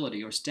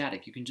stability or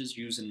static. You can just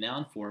use a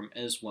noun form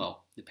as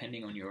well,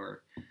 depending on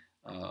your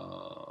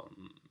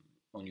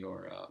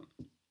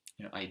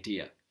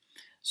idea.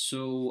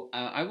 So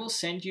I will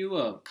send you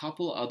a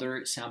couple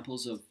other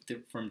samples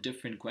from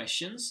different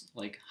questions,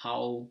 like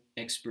how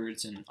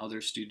experts and other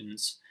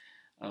students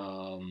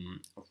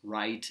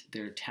write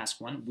their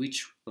task 1,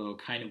 which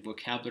kind of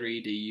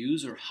vocabulary they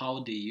use or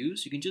how they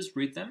use. You can just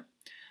read them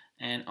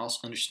and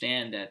also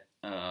understand that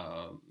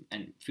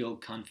and feel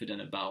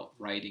confident about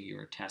writing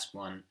your task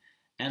 1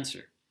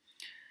 answer.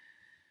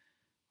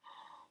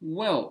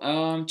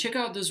 Well, check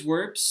out these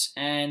verbs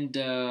and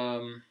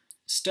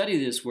study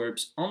these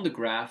verbs on the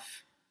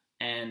graph,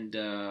 and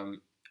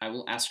I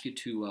will ask you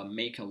to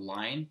make a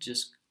line,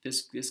 just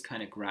this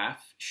kind of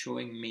graph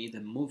showing me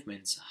the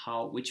movements,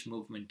 which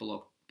movement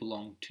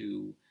belong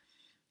to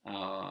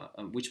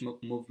which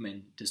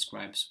movement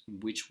describes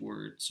which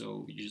word.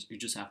 So you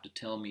just have to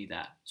tell me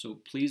that. So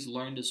please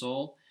learn this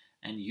all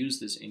and use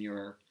this in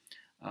your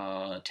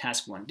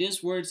task 1.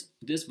 These words,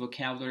 this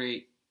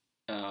vocabulary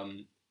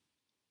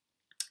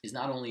is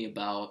not only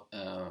about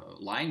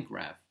line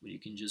graph, but you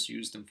can just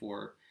use them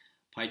for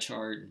pie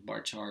chart and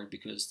bar chart,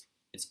 because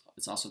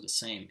it's also the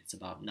same. It's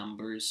about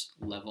numbers,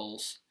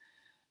 levels,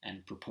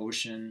 and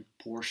proportion,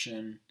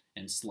 portion,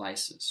 and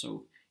slices.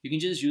 So you can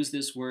just use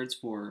these words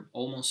for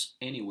almost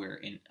anywhere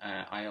in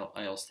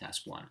IELTS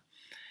Task 1.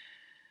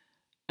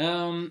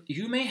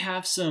 You may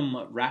have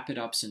some rapid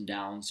ups and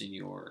downs in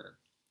your,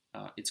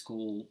 it's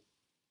called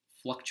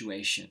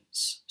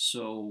fluctuations.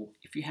 So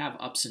if you have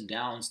ups and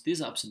downs,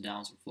 these ups and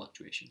downs are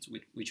fluctuations,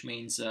 which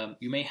means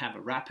you may have a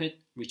rapid,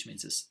 which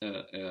means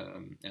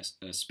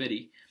a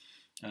steady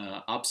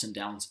ups and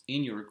downs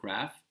in your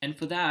graph. And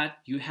for that,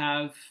 you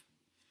have,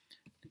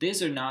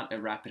 these are not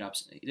a rapid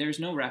ups. There's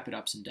no rapid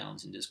ups and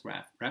downs in this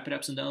graph. Rapid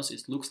ups and downs,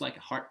 it looks like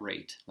a heart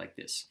rate, like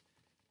this,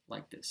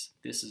 like this.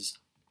 This is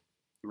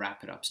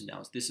rapid ups and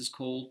downs. This is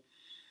called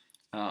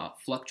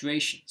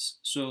fluctuations.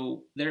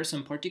 So there are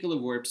some particular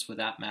verbs for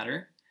that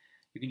matter.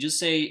 You can just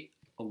say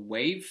a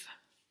wave,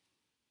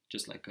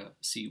 just like a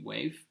sea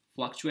wave,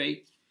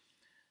 fluctuate,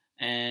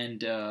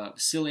 and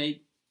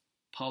oscillate,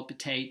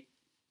 palpitate,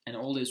 and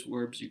all these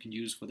verbs you can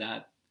use for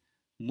that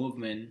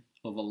movement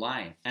of a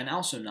line. And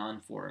also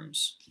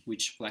non-forms,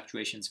 which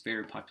fluctuations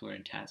very popular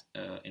in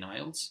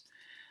IELTS,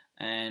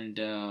 and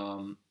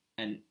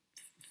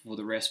for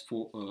the rest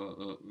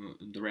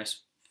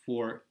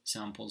four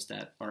samples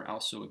that are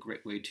also a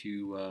great way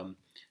to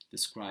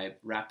describe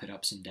rapid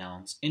ups and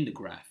downs in the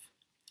graph.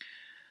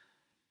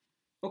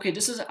 Okay,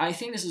 I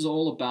think this is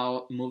all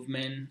about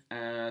movement.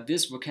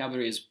 This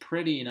vocabulary is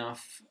pretty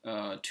enough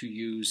to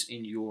use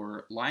in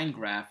your line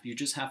graph. You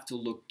just have to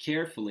look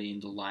carefully in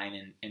the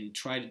line and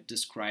try to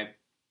describe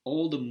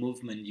all the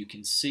movement you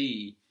can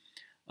see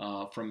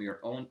from your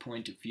own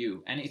point of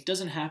view. And it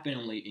doesn't happen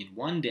only in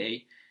one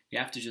day. You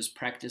have to just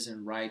practice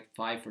and write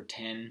 5 or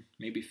 10,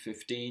 maybe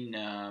 15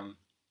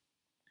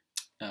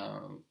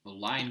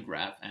 line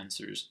graph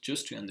answers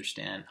just to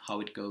understand how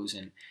it goes.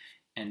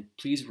 And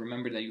please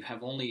remember that you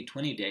have only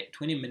 20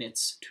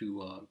 minutes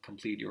to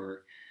complete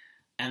your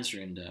answer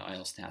in the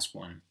IELTS Task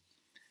 1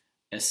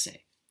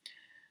 essay.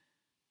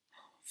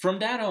 From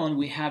that on,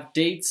 we have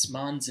dates,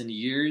 months, and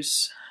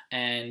years,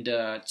 and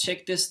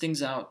check these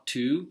things out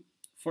too.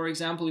 For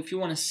example, if you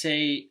want to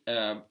say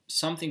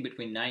something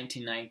between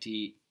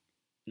 1990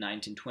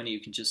 1920, you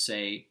can just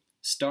say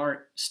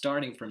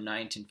starting from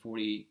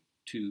 1940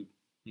 to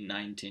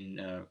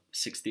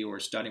 1960, or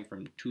starting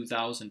from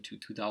 2000 to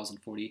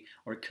 2040,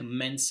 or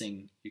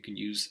commencing. You can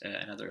use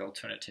another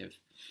alternative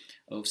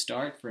of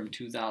start from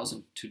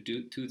 2000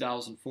 to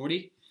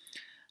 2040,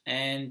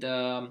 and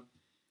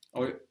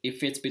or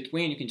if it's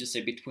between, you can just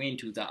say between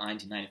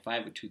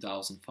 1995 or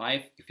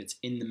 2005. If it's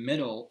in the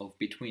middle of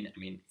between, I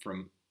mean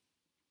from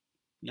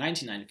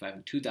 1995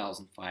 and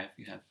 2005,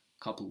 you have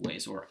a couple of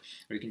ways, or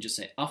you can just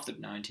say after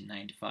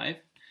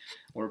 1995,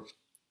 or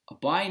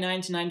by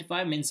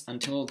 1995 means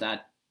until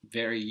that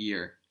very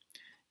year.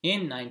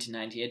 In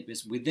 1998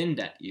 is within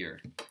that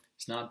year.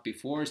 It's not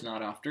before, it's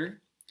not after.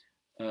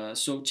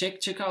 So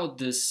check out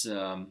this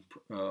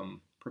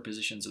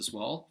prepositions as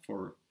well.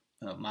 For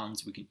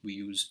months we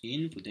use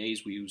in, for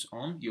days we use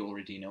on. You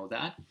already know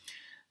that.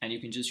 And you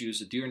can just use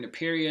it during the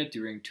period,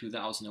 during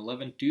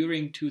 2011,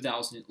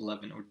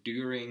 or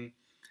during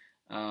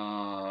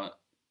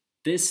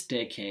this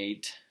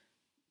decade,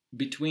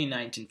 between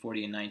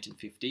 1940 and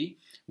 1950,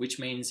 which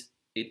means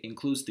it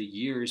includes the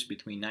years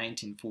between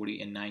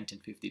 1940 and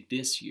 1950.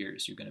 This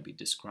years you're going to be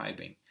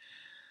describing.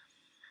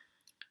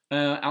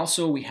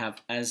 Also, we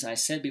have, as I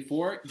said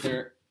before,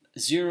 there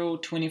 0,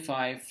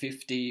 25,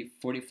 50,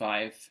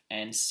 45,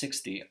 and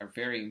 60 are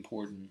very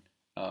important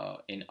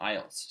in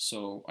IELTS.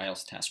 So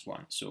IELTS Task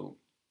 1. So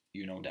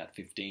you know that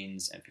 15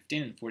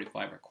 and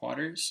 45 are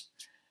quarters,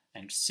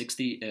 and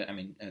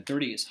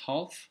 30 is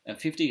half,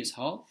 50 is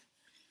half.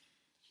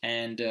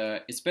 And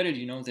it's better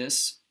you know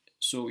this,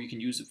 so you can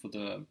use it for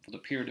the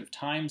period of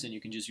times, and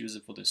you can just use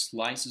it for the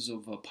slices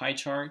of a pie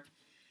chart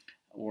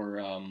or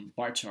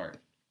bar chart.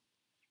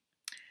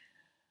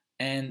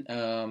 And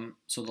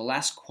so the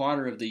last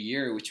quarter of the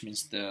year, which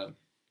means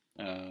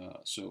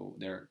so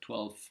there are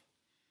 12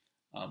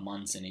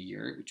 months in a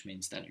year, which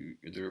means that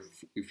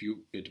if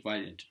you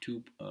divide it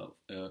into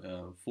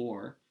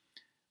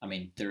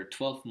there are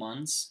 12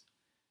 months,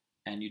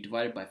 and you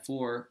divide it by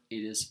 4,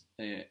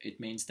 it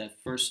means that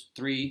first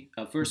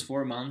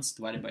 4 months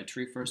divided by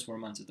 3, first 4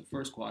 months is the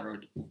first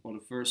quarter, or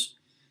the first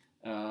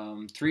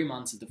 3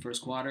 months is the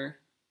first quarter,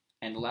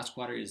 and the last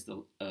quarter is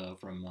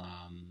from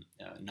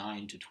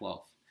 9 to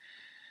 12.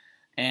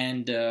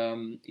 And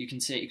you can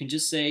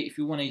just say, if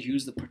you want to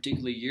use the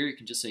particular year, you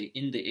can just say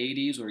in the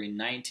 80s or in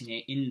the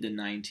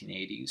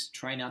 1980s.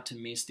 Try not to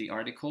miss the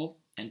article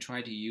and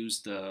try to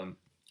use the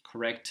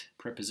correct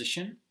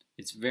preposition.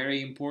 It's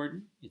very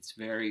important. It's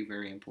very,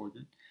 very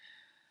important.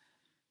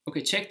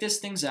 Okay, check these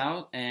things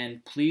out,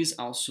 and please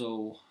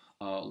also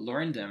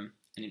learn them.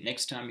 And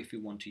next time, if you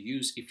want to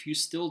use, if you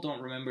still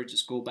don't remember,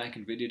 just go back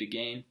and read it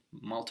again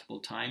multiple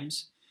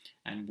times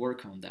and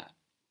work on that.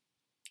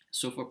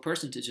 So for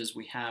percentages,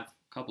 we have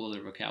a couple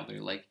other vocabulary,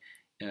 like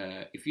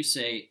if you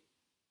say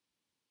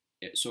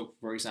so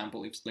for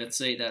example, if let's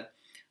say that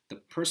the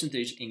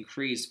percentage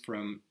increased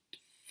from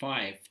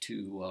 5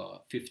 to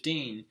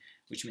 15,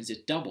 which means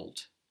it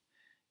doubled.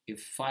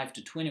 If 5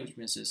 to 20, which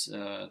means it's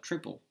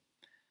triple.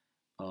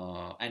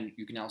 And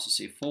you can also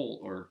say fold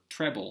or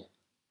treble,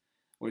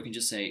 or you can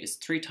just say it's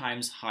 3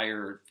 times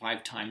higher,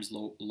 5 times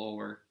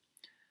lower,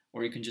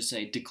 or you can just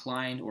say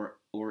declined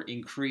or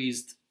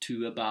increased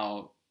to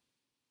about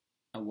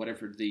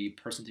whatever the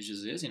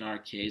percentages is. In our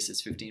case,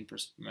 it's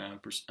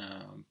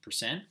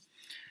 15%.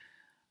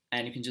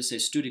 And you can just say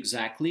stood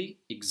exactly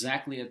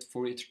at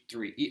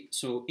 43.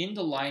 So in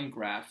the line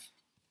graph,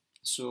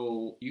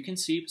 so you can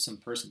see some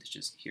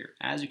percentages here.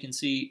 As you can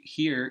see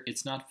here,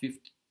 it's not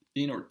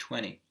 15 or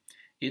 20.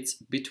 It's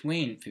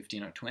between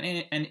 15 or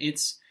 20, and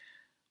it's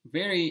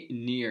very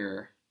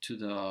near to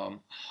the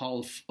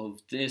half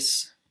of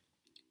this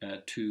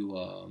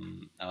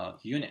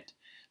unit.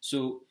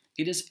 So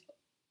it is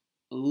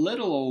a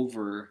little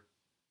over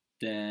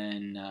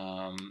than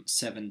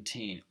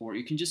 17, or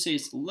you can just say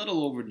it's a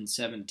little over than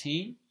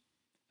 17,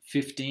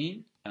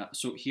 15.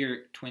 So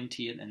here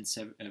 20 and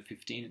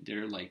 15,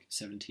 they're like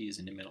 70 is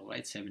in the middle,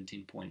 right?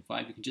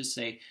 17.5. You can just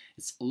say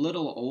it's a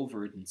little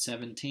over than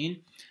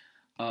 17.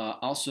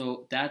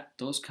 Also,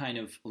 those kind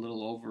of a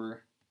little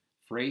over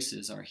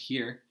phrases are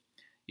here.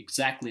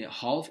 Exactly a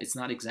half. It's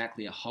not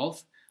exactly a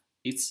half.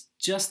 It's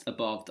just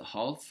above the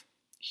half.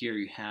 Here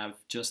you have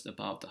just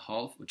above the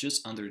half, or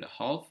just under the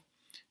half,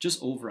 just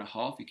over a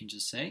half. You can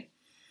just say.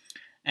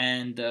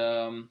 And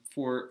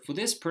for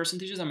these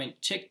percentages, I mean,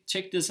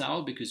 check this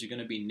out, because you're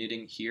going to be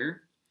knitting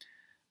here.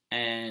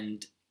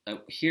 And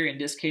here in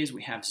this case,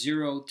 we have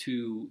 0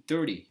 to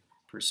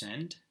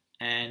 30%,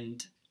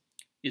 and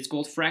it's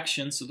called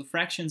fractions. So the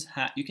fractions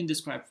you can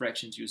describe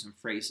fractions using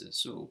phrases.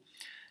 So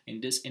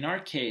in our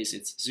case,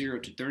 it's 0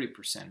 to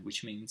 30%,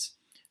 which means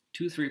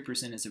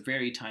 2-3% is a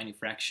very tiny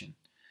fraction,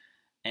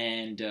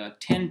 and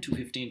 10 to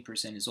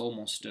 15% is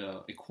almost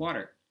a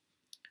quarter.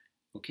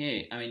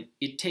 Okay, I mean,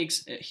 it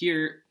takes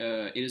here.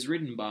 It is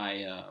written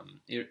by.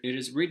 It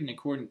is written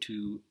according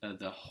to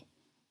the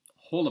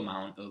whole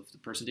amount of the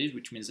percentage,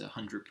 which means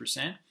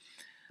 100%.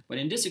 But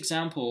in this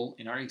example,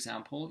 in our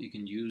example, you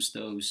can use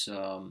these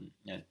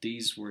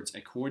words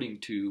according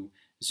to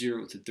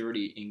 0 to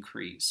 30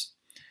 increase.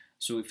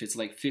 So if it's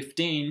like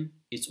 15,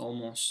 it's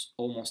almost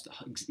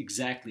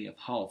exactly a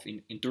half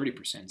in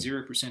 30%. 0%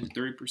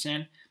 to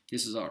 30%.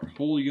 This is our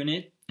whole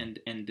unit, and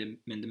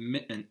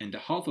the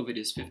half of it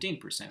is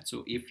 15%.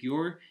 So if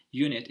your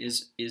unit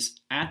is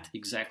at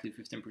exactly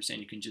 15%,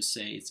 you can just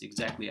say it's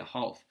exactly a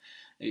half.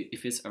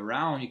 If it's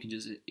around, you can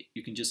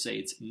just say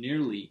it's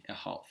nearly a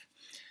half.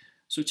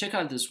 So check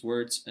out these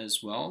words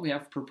as well. We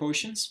have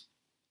proportions.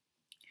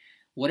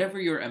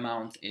 Whatever your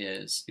amount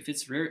is, if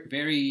it's very,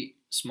 very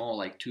small,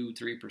 like 2,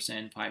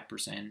 3%,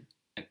 5%,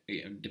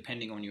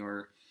 depending on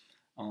your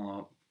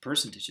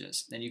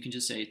percentages, then you can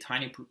just say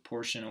tiny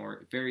proportion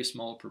or very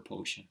small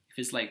proportion. If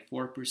it's like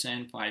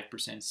 4%, 5%,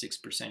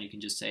 6%, you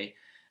can just say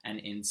an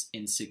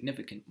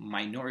insignificant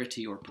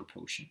minority or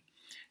proportion,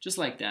 just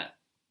like that.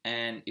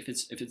 And if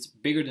it's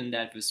bigger than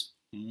that, if it's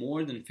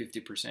more than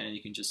 50%,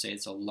 you can just say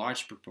it's a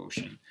large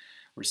proportion,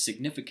 or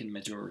significant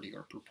majority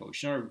or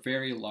proportion, or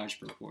very large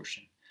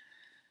proportion.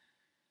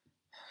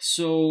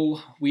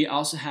 So we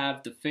also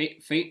have the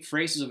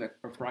phrases of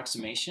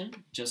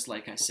approximation, just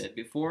like I said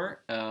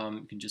before.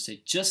 You can just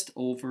say just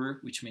over,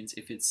 which means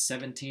if it's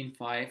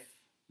 17.5, if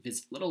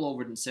it's a little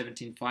over than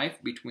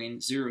 17.5, between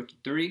 0 to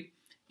 30,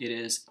 it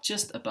is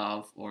just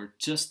above or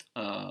just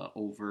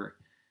over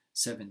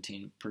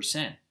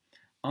 17%.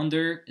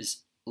 Under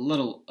is a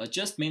little,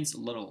 just means a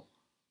little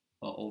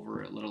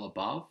over, a little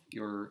above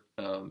your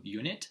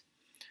unit.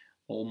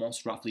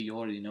 Almost, roughly, you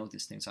already know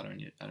these things. I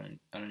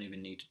don't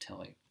even need to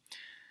tell you.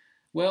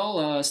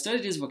 Well,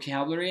 study this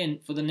vocabulary,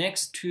 and for the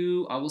next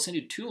two, I will send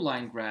you 2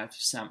 line graph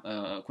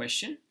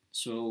question.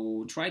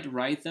 So try to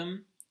write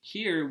them.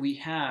 Here we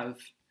have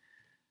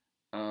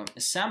a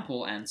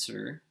sample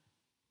answer,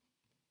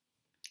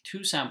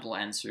 2 sample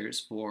answers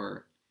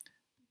for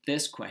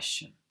this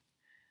question.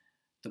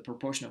 The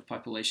proportion of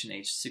population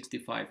aged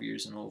 65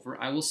 years and over.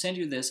 I will send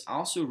you this.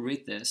 Also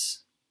read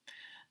this.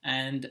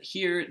 And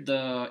here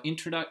the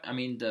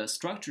the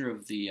structure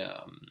of the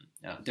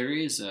there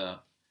is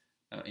a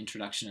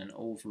introduction and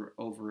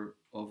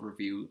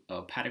overview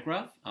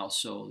paragraph.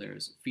 Also,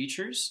 there's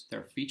features.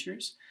 There are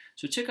features.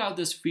 So check out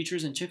these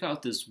features and check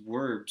out these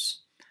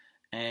verbs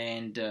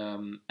and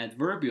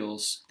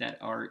adverbials that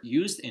are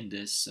used in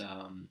this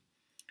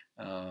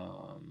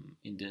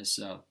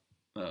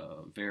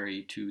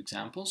very 2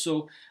 examples.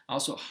 So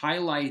also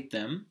highlight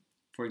them.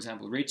 For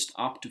example, reached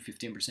up to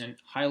 15%.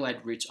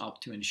 Highlight reach up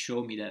to and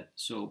show me that.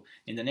 So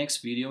in the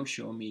next video,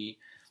 show me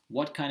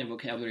what kind of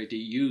vocabulary they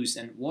use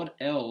and what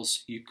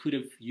else you could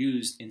have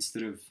used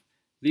instead of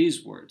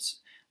these words.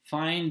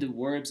 Find the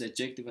verbs,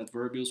 adjective,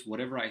 adverbials,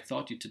 whatever I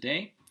taught you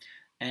today,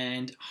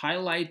 and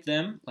highlight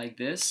them like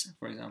this.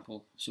 For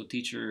example, so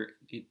teacher,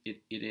 it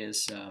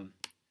is,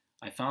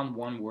 I found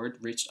one word,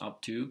 reached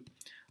up to.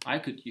 I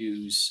could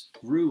use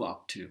grew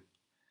up to.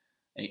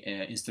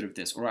 instead of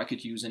this. Or I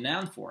could use a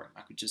noun form.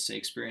 I could just say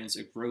experience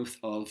a growth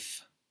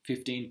of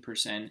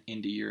 15%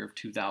 in the year of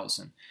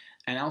 2000.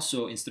 And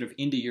also, instead of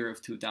in the year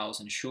of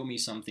 2000, show me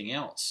something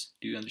else.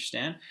 Do you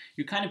understand?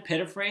 You kind of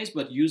paraphrase,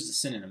 but use the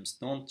synonyms.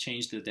 Don't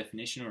change the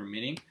definition or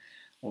meaning,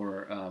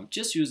 or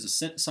just use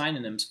the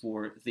synonyms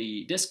for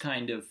this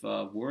kind of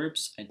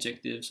verbs,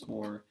 adjectives,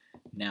 or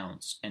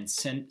nouns, and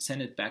send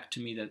it back to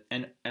me. That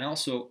and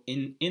also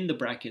in the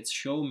brackets,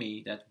 show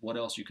me that what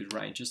else you could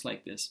write, just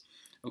like this.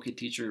 Okay,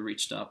 teacher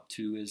reached up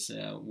to is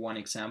one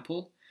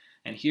example,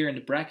 and here in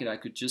the bracket I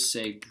could just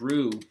say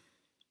grew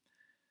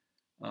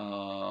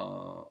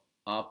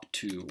up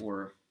to,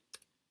 or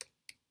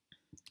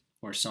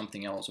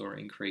something else, or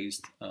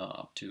increased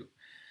up to.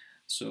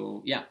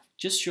 So yeah,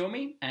 just show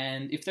me,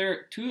 and if there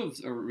are two of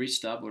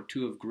reached up or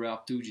two of grew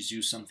up to, just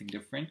use something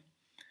different.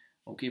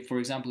 Okay, for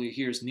example,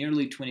 here's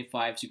nearly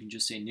 25, so you can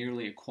just say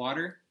nearly a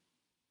quarter.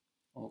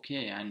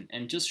 Okay,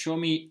 and just show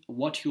me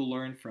what you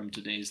learned from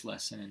today's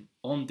lesson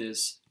on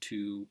this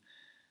two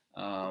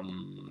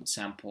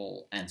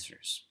sample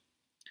answers.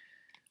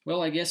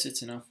 Well, I guess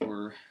it's enough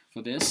for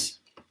this.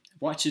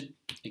 Watch it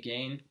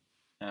again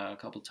a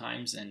couple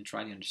times and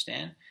try to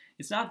understand.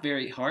 It's not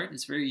very hard,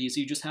 it's very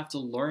easy. You just have to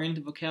learn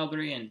the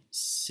vocabulary and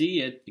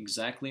see it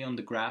exactly on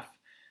the graph,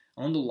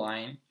 on the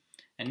line.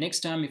 And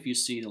next time if you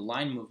see the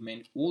line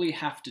movement, all you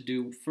have to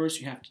do, first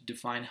you have to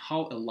define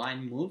how a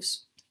line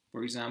moves.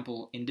 For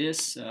example, in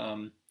this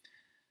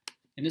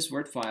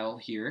word file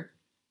here,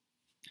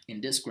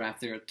 in this graph,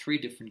 there are 3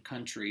 different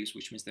countries,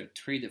 which means there are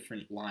 3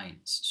 different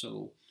lines.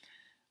 So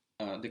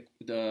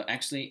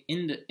actually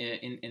in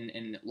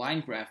the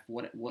line graph,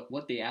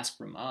 what they ask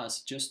from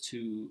us just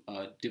to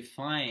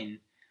define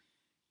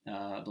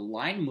the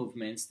line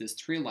movements, these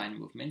 3 line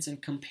movements,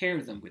 and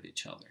compare them with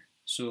each other.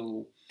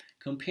 So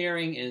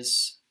comparing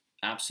is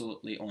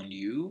absolutely on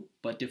you,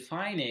 but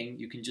defining,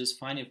 you can just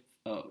find it.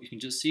 You can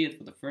just see it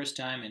for the first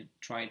time and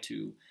try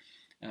to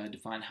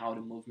define how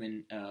the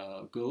movement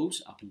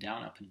goes up and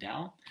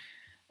down,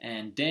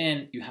 and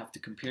then you have to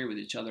compare with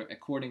each other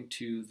according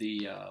to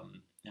the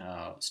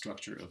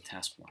structure of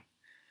task 1.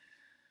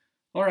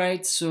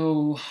 Alright,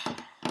 so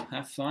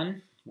have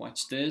fun,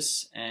 watch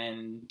this,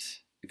 and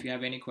if you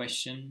have any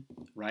question,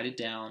 write it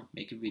down,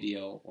 make a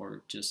video,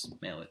 or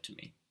just mail it to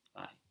me.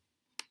 Bye.